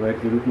 ఫ్యాన్ ఒకటి బయట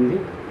తిరుగుతుంది,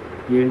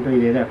 ఏంటో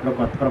ఇదేదో ఎక్కడో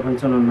కొత్త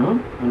ప్రపంచంలో ఉన్నాం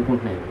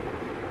అనుకుంటున్నాయి.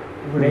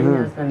 ఇప్పుడు ఏం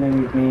చేస్తాను నేను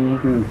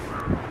వీటిని,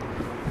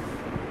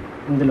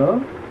 ఇందులో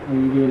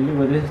ఇది వెళ్ళి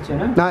వదిలేసి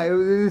వచ్చానా?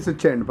 వదిలేసి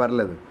వచ్చేయండి,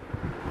 పర్లేదు.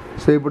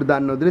 సో ఇప్పుడు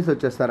దాన్ని వదిలేసి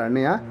వచ్చేస్తారు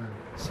అన్నయ్య.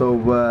 సో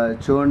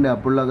చూడండి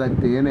అప్పుడులాగా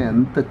తేనె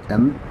ఎంత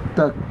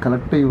ఎంత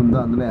కలెక్ట్ అయ్యి ఉందో,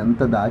 అందులో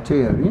ఎంత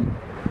దాచేయి అవి.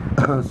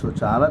 సో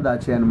చాలా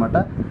దాచేయి అనమాట.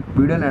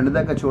 వీడియోని ఎండ్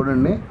దాకా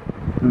చూడండి.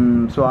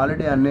 సో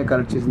ఆల్రెడీ అన్నీ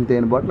కలెక్ట్ చేసిన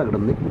తేనె బాటిల్ అక్కడ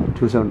ఉంది,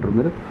 చూసే ఉంటారు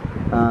మీరు.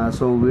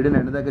 సో వీడియోని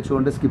ఎండ్ దాకా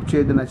చూడండి, స్కిప్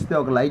చేయొద్దు. నచ్చితే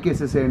ఒక లైక్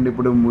వేసేసేయండి.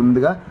 ఇప్పుడు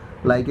ముందుగా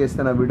లైక్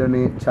వేస్తే నా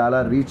వీడియోని చాలా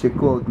రీచ్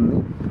ఎక్కువ అవుతుంది.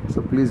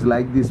 So please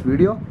like this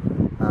video.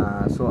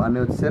 So అన్నీ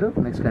వచ్చేసారు,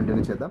 నెక్స్ట్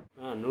కంటిన్యూ చేద్దాం.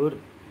 నూర్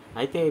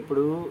అయితే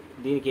ఇప్పుడు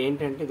దీనికి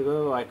ఏంటంటే, ఇదిగో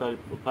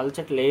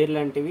పల్చటి లేయర్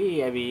లాంటివి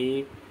అవి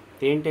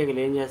తేనెటీగలు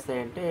ఏం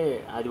చేస్తాయంటే,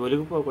 అది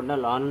ఒలిగిపోకుండా,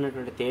 లోన్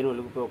ఉన్నటువంటి తేనె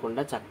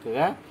ఒలిగిపోకుండా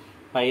చక్కగా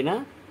పైన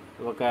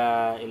ఒక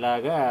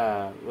ఇలాగా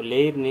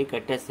లేయర్ని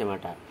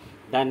కట్టేస్తాయన్నమాట.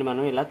 దాన్ని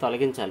మనం ఇలా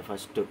తొలగించాలి.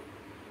 ఫస్ట్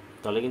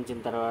తొలగించిన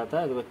తర్వాత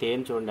అది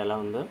తేనె చూడండి ఎలా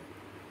ఉందో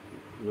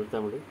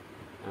తమ్ముడు.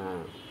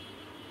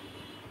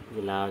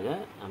 ఇలాగా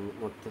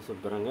మొత్తం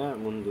శుభ్రంగా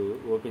ముందు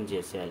ఓపెన్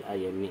చేసేయాలి.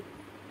 అవన్నీ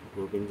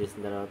ఓపెన్ చేసిన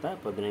తర్వాత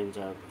పొద్దున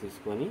చాకు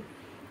తీసుకొని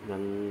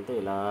ఇదంతా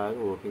ఇలాగ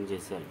ఓపెన్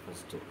చేసేయాలి.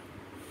 ఫస్ట్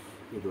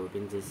ఇది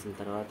ఓపెన్ చేసిన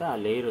తర్వాత ఆ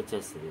లేయర్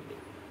వచ్చేస్తుంది. ఇది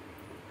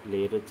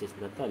లేయర్ వచ్చేసిన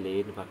తర్వాత ఆ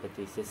లేయర్ని పక్క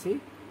తీసేసి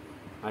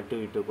అటు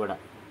ఇటు కూడా,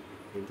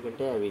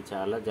 ఎందుకంటే అవి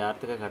చాలా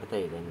జాగ్రత్తగా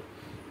కడతాయి, దాన్ని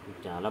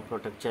చాలా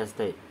ప్రొటెక్ట్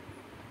చేస్తాయి.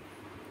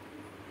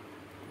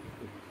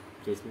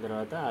 చేసిన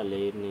తర్వాత ఆ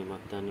లేయర్ని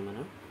మొత్తాన్ని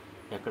మనం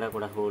ఎక్కడ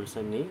కూడా హోల్స్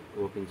అన్నీ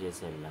ఓపెన్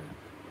చేసేయాలి. ఇలాగా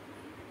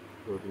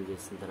ఓపెన్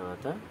చేసిన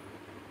తర్వాత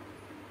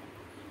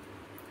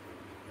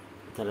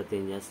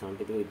ఏం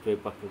చేస్తామంటే, ఇది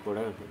ఇటువైపు పక్కన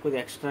కూడా కొద్దిగా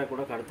ఎక్స్ట్రా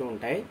కూడా కడుతూ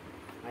ఉంటాయి.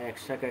 ఆ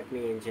ఎక్స్ట్రా కట్ని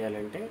ఏం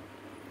చేయాలంటే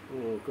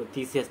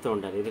తీసేస్తూ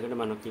ఉండాలి, ఎందుకంటే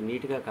మనకి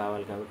నీట్గా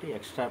కావాలి కాబట్టి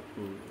ఎక్స్ట్రా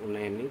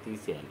ఉన్నాయన్నీ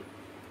తీసేయాలి.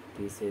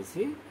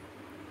 తీసేసి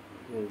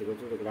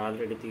ఎందుకంటే ఇక్కడ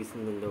ఆల్రెడీ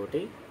తీసింది ఉంది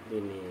ఒకటి,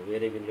 దీన్ని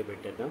వేరే గిన్నెలో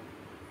పెట్టేద్దాం.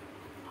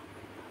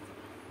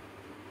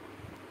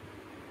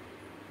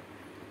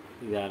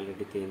 ఇది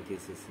ఆల్రెడీ తేనె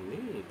తీసేసింది,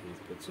 ఇది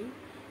తీసుకొచ్చి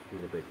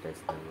ఇందులో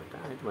పెట్టేస్తాను అనమాట.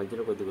 అయితే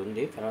మధ్యలో కొద్దిగా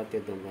ఉంది, తర్వాత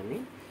తీద్దాం దాన్ని.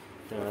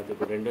 తర్వాత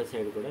ఇప్పుడు రెండో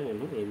సైడ్ కూడా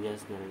నేను ఏం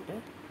చేస్తున్నానంటే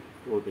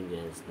ఓపెన్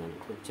చేస్తున్నాను.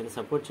 కొంచెం చిన్న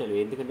సపోర్ట్ చేయాలి,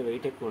 ఎందుకంటే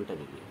వెయిట్ ఎక్కువ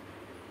ఉంటుంది. ఇది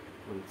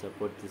మనం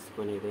సపోర్ట్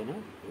తీసుకొని ఏదైనా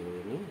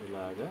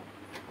ఇలాగా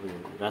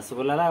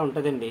రసగుల్లాలా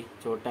ఉంటుందండి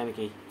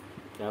చూడటానికి.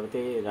 కాకపోతే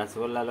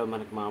రసగుల్లాలో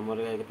మనకి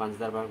మామూలుగా అయితే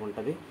పంచదార పాకు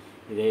ఉంటుంది,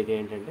 ఇదైతే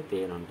ఏంటంటే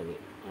తేనె ఉంటుంది.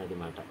 అది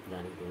మాట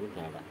దానికి తేనె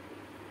తేడా.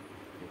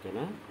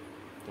 ఓకేనా?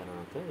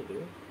 తర్వాత ఇది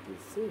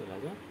తీసి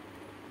ఇలాగా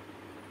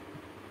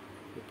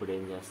ఇప్పుడు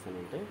ఏం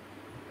చేస్తానంటే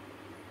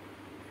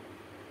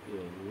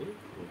ఇవన్నీ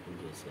ఓపెన్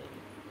చేసేయాలి,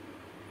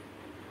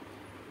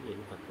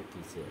 ఇవన్నీ పక్కకు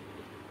తీసేయాలి.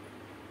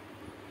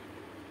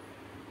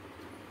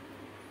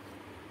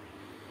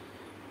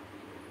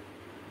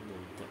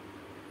 ఇదంతా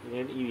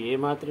ఇవి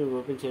ఏమాత్రం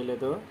ఓపెన్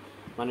చేయలేదో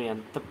మనం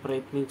ఎంత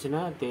ప్రయత్నించినా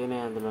తేనె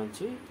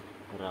అందులోంచి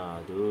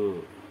రాదు,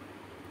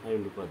 అవి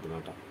ఉండిపోద్ది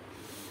అన్నమాట.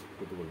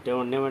 కొద్దిగా ఉంటే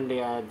ఉండేవండి,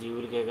 ఆ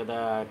జీవులకే కదా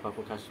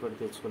పాపం కష్టపడి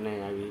తెచ్చుకున్నాయి.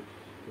 అవి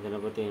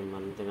తినకపోతే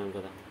మనం తినాం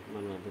కదా,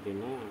 మనం ఎంత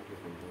తిన్నా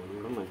కొంత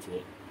ఉండడం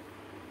మంచిదే.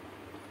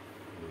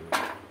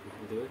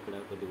 ఇదిగో ఇక్కడ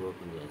కొద్దిగా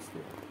ఓపెన్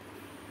చేస్తున్నాం.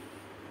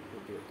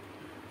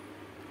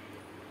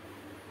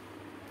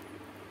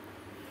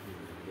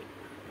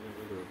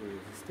 ఓపెన్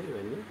చేసేస్తే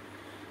ఇవన్నీ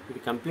ఇది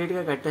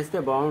కంప్లీట్గా కట్టేస్తే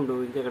బాగుండు.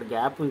 ఇంకా ఇక్కడ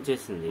గ్యాప్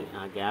ఉంచేసింది,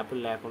 ఆ గ్యాప్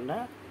లేకుండా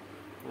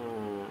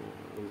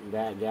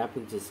గ్యాప్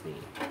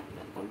ఉంచేసినాయి.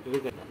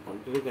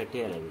 కంప్లీట్గా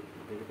కట్టేయాలి. అది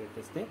కంప్లీట్గా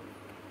కట్టేస్తే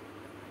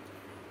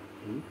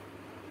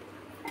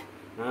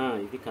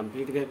ఇది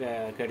కంప్లీట్గా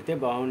కడితే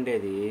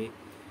బాగుండేది.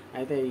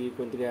 అయితే ఈ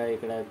కొద్దిగా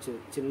ఇక్కడ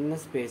చిన్న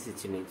స్పేస్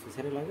ఇచ్చినాయి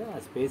చూసారు. ఇలాగా ఆ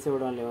స్పేస్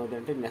ఇవ్వడం వల్ల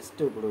ఏమవుతుందంటే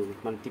నెక్స్ట్ ఇప్పుడు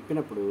మనం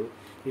తిప్పినప్పుడు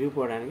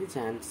విరిగిపోవడానికి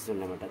ఛాన్సెస్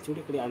ఉన్నమాట. చూడు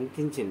ఇక్కడ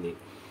అంటించింది,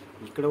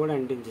 ఇక్కడ కూడా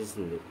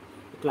అంటించేసింది.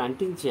 ఇట్లా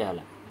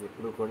అంటించేయాలి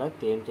ఎప్పుడు కూడా.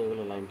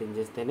 తేనెటీగలు ఇలా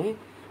అంటించేస్తేనే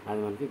అది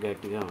మనకి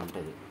గట్టిగా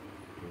ఉంటుంది.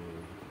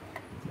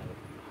 సరే,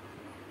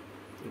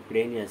 ఇప్పుడు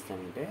ఏం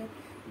చేస్తానంటే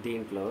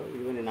దీంట్లో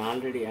ఇది నేను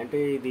ఆల్రెడీ అంటే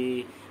ఇది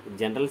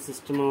జనరల్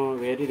సిస్టమ్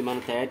వేరు, ఇది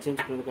మనం తయారు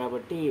చేసుకున్నది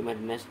కాబట్టి మరి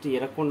నెక్స్ట్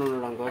ఇరగకుండా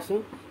ఉండడం కోసం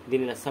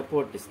దీని ఇలా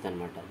సపోర్ట్ ఇస్తాను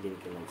అనమాట.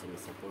 దీనికి ఇలా చిన్న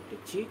సపోర్ట్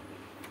ఇచ్చి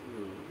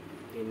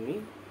దీన్ని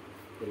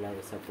ఇలాగ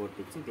సపోర్ట్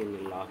ఇచ్చి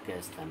దీన్ని లాక్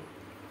వేస్తాను.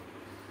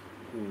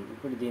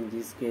 ఇప్పుడు దీన్ని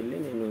తీసుకెళ్ళి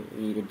నేను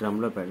ఈ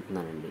డ్రమ్లో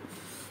పెడుతున్నానండి.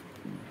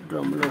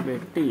 డ్రమ్లో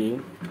పెట్టి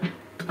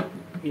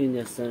ఏం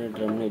చేస్తాను,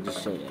 డ్రమ్ని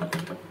అడ్జస్ట్ చేయాలి.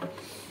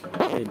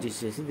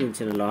 అడ్జస్ట్ చేసి దీన్ని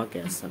చిన్న లాక్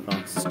వేస్తాను,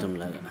 లాక్ సిస్టమ్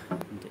లాగా.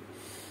 అంతే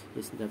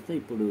వేసిన తర్వాత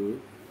ఇప్పుడు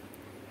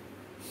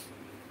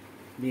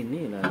దీన్ని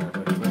ఇలా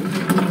పట్టుకొని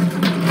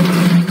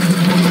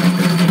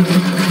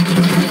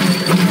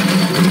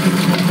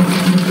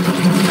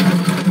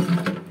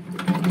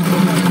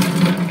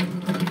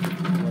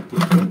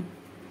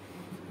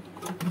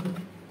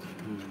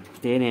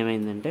తేనె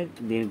ఏమైందంటే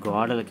దీని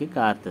గోడలకి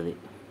కారుతుంది.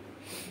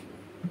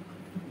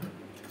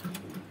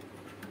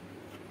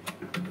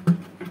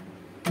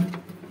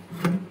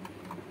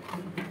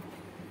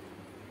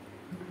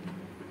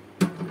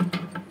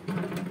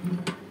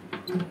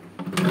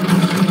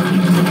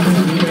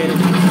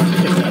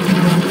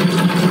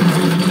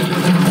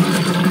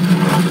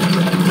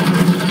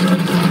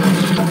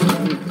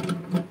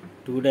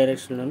 టూ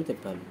డైరెక్షన్లోనే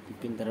తిప్పాలి.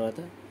 తిప్పిన తర్వాత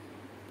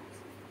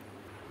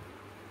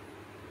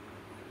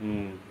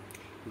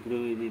ఇప్పుడు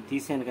ఇది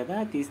తీసాను కదా,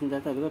 తీసిన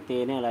తర్వాత అదిగో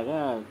తేనె అలాగా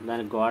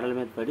దాని గోడల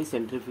మీద పడి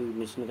సెంట్రిఫ్యూజ్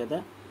మిషన్ కదా,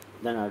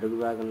 దాని అడుగు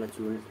భాగంలో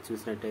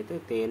చూసినట్టయితే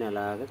తేనె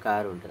అలాగా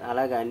కారు ఉంటుంది.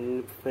 అలాగే అన్ని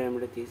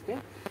ఫ్రేమ్లు తీస్తే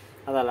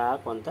అది అలా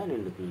కొంత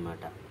నిండుతుంది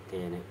అన్నమాట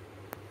తేనె.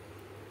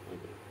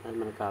 అది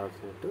మనకు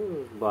కావాల్సినట్టు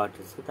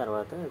బాటిల్స్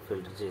తర్వాత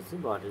ఫిల్టర్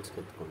చేసి బాటిల్స్కి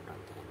ఎత్తుకుంటాం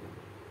తేనె.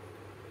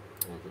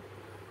 అది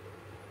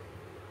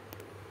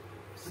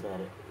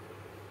సరే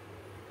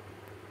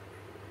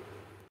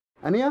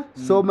అనియా.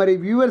 సో మరి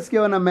వ్యూవర్స్కి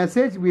ఏమైనా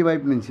మెసేజ్ మీ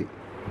వైపు నుంచి?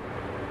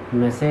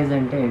 మెసేజ్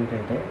అంటే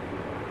ఏంటంటే,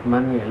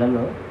 మనం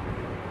ఇళ్లలో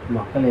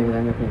మొక్కలు ఏ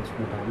విధంగా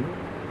పెంచుకుంటాము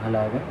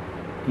అలాగా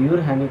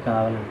ప్యూర్ హనీ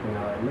కావాలనుకున్న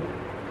వాళ్ళు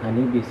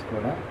హనీ బీస్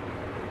కూడా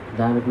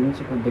దాని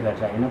గురించి కొద్దిగా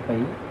ట్రైనప్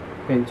అయ్యి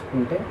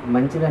పెంచుకుంటే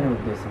మంచిదనే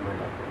ఉద్దేశం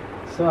అన్నమాట.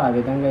 సో ఆ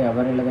విధంగా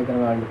ఎవరిళ్ళ దగ్గర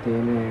వాళ్ళు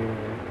తేనె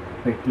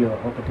పెట్టి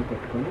ఒకటి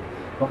పెట్టుకొని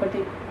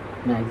ఒకటి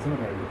మ్యాక్సిమం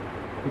 2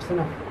 ఇట్స్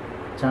ఎనఫ్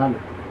చాలు.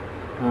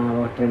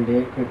 ఒక 10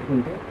 days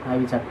పెట్టుకుంటే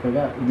అవి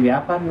చక్కగా, ఇది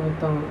వ్యాపార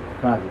నిమిత్తం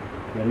కాదు,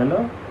 ఇళ్ళలో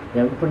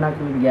ఇప్పుడు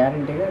నాకు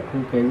గ్యారంటీగా 2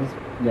 kgs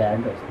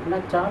గ్యారంటీ వస్తుంది.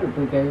 నాకు చాలు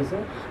 2 kgs,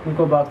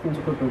 ఇంకో బాక్స్ నుంచి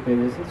ఇంకో 2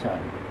 kgs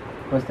చాలు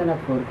వస్తే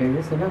నాకు 4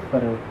 kgs enough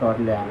for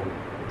total Yanam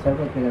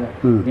సరిపోతుంది కదా,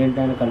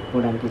 దేంట్లో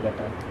కలుపుకోవడానికి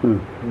గట్రా.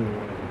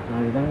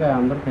 ఆ విధంగా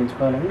అందరూ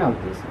పెంచుకోవాలని నా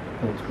ఉద్దేశం.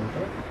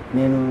 పెంచుకుంటే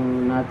నేను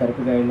నా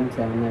తరపు గైడ్లైన్స్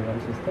ఏమైనా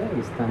ఇవ్వాల్సి వస్తే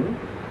ఇస్తాను.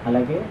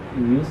 అలాగే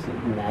యూస్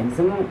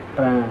మ్యాక్సిమం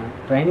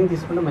ట్రైనింగ్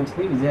తీసుకుంటే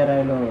మంచిది.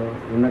 విజయరాయలో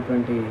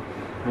ఉన్నటువంటి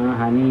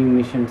హనీ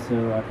మిషన్స్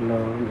వాటిలో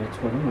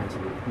నేర్చుకోవడం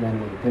మంచిది.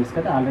 దాన్ని తెలుసు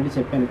కదా, ఆల్రెడీ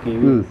చెప్పాను,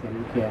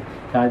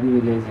 khadi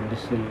village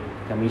industrial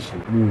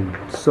commission.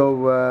 So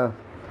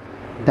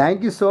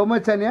thank you so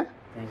much అన్య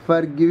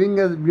for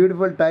giving us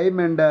beautiful time.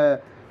 And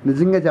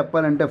నిజంగా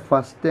చెప్పాలంటే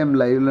ఫస్ట్ టైం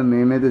లైవ్లో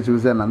నేనైతే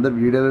చూసాను, అందరు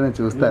వీడియోలోనే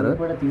చూస్తారు.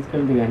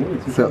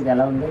 సో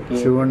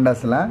చూడండి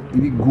అసలు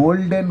ఇది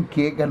గోల్డెన్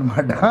కేక్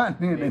అనమాట.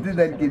 నేనైతే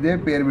దానికి ఇదే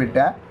పేరు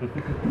పెట్టా,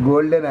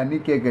 గోల్డెన్ హనీ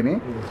కేక్ అని.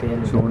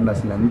 చూడండి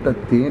అసలు ఎంత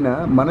తేనె,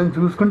 మనం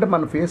చూసుకుంటే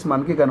మన ఫేస్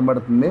మనకి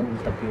కనబడుతుంది,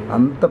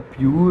 అంత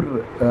ప్యూర్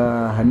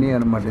హనీ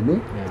అనమాట. ఇది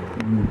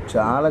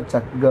చాలా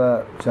చక్కగా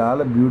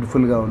చాలా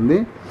బ్యూటిఫుల్గా ఉంది.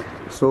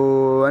 సో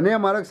అనే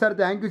మరొకసారి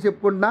థ్యాంక్ యూ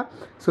చెప్పుకుంటున్నా.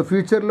 సో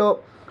ఫ్యూచర్లో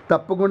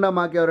తప్పకుండా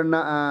మాకు ఎవరన్నా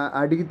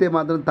అడిగితే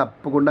మాత్రం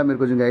తప్పకుండా మీరు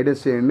కొంచెం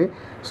గైడెన్స్ చేయండి.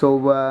 సో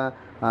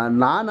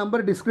నా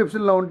నంబర్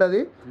డిస్క్రిప్షన్లో ఉంటుంది.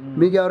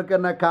 మీకు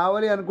ఎవరికైనా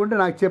కావాలి అనుకుంటే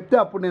నాకు చెప్తే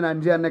అప్పుడు నేను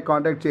అంజీ అన్నయ్య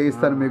కాంటాక్ట్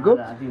చేయిస్తాను మీకు.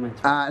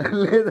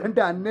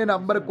 లేదంటే అన్నయ్య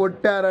నంబర్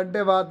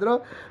కొట్టారంటే మాత్రం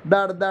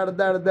దాడ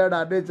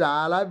అన్నయ్య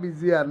చాలా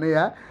బిజీ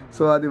అన్నయ్య.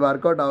 సో అది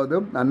వర్కౌట్ అవ్వదు.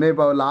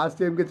 అన్నయ్య లాస్ట్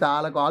టైంకి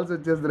చాలా కాల్స్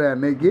వచ్చేస్తున్నాయి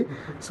అన్నయ్యకి.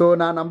 సో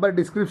నా నంబర్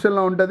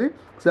డిస్క్రిప్షన్లో ఉంటుంది.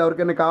 సో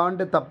ఎవరికైనా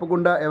కావాలంటే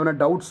తప్పకుండా ఏమైనా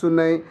డౌట్స్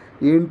ఉన్నాయి,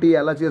 ఏంటి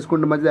ఎలా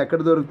చేసుకుంటే మధ్య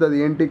ఎక్కడ దొరుకుతుంది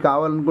ఏంటి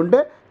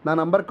కావాలనుకుంటే నా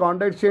నంబర్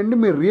కాంటాక్ట్ చేయండి.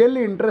 మీరు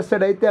రియల్లీ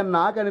ఇంట్రెస్టెడ్ అయితే అని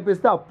నాకు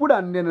అనిపిస్తే అప్పుడు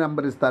అన్నయ్య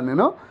నెంబర్ ఇస్తాను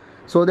నేను.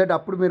 సో దట్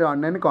అప్పుడు మీరు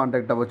అన్నయ్యని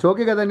కాంటాక్ట్ అవ్వచ్చు.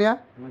 ఓకే కదన్యా?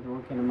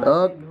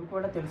 నువ్వు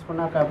కూడా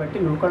తెలుసుకున్నావు కాబట్టి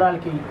నువ్వు కూడా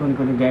వాళ్ళకి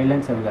కొన్ని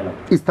గైడ్లైన్స్ ఇవ్వగలవు.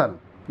 ఇస్తాను,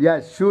 యా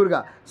షూర్గా.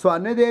 సో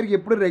అన్నయ్య దగ్గరికి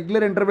ఎప్పుడు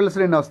రెగ్యులర్ ఇంటర్వెల్స్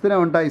నేను వస్తూనే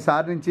ఉంటాను.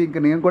 ఈసారి నుంచి ఇంకా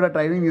నేను కూడా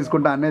ట్రైనింగ్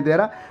తీసుకుంటాను అన్నయ్య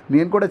దగ్గర.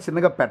 నేను కూడా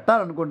చిన్నగా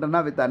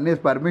పెట్టాలనుకుంటున్నా, విత్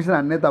అన్నయ్య పర్మిషన్.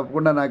 అన్నయ్య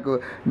తప్పకుండా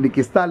నీకు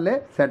ఇస్తానులే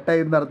సెట్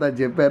అయిన తర్వాత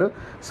అని చెప్పారు.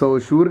 సో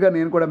షూర్గా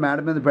నేను కూడా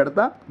మేడ మీద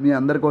పెడతా మీ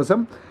అందరి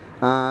కోసం.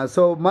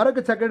 సో మరొక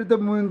చక్కటితో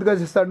ముందుగా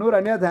చేస్తాను నూర్.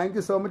 అన్నయ్య థ్యాంక్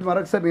యూ సో మచ్.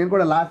 మరొకసారి నేను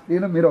కూడా లాస్ట్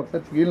మీరు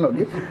ఒకసారి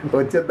స్క్రీన్లోకి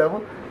వచ్చేద్దాము.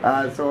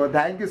 So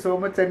thank you so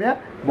much అన్నయ్య.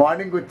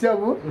 మార్నింగ్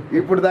వచ్చావు,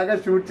 ఇప్పుడు దాకా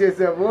షూట్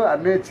చేసావు.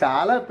 అన్నయ్య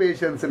చాలా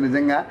పేషెన్స్,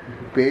 నిజంగా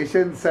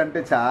పేషెన్స్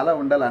అంటే చాలా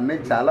ఉండాలి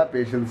అన్నయ్య, చాలా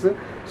పేషెన్స్.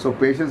 సో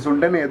పేషెన్స్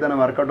ఉంటేనే ఏదైనా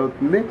వర్కౌట్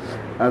అవుతుంది.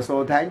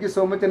 So thank you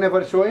so much అన్నయ్య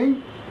for showing.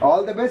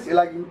 All the best.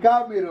 ఇలా ఇంకా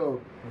మీరు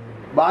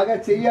బాగా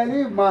చెయ్యాలి,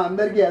 మా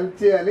అందరికీ హెల్ప్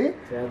చేయాలి.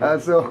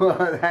 So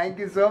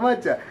thank you so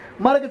much.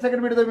 మరొక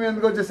సెకండ్ వీడియోతో మేము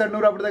ఎందుకు వచ్చేస్తాడు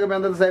నూరు. అప్పటిదాకా మీ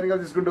అందరితో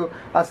సైనింగ్ తీసుకుంటూ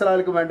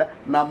అస్సలాముఅలైకుం అండ్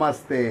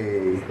నమస్తే.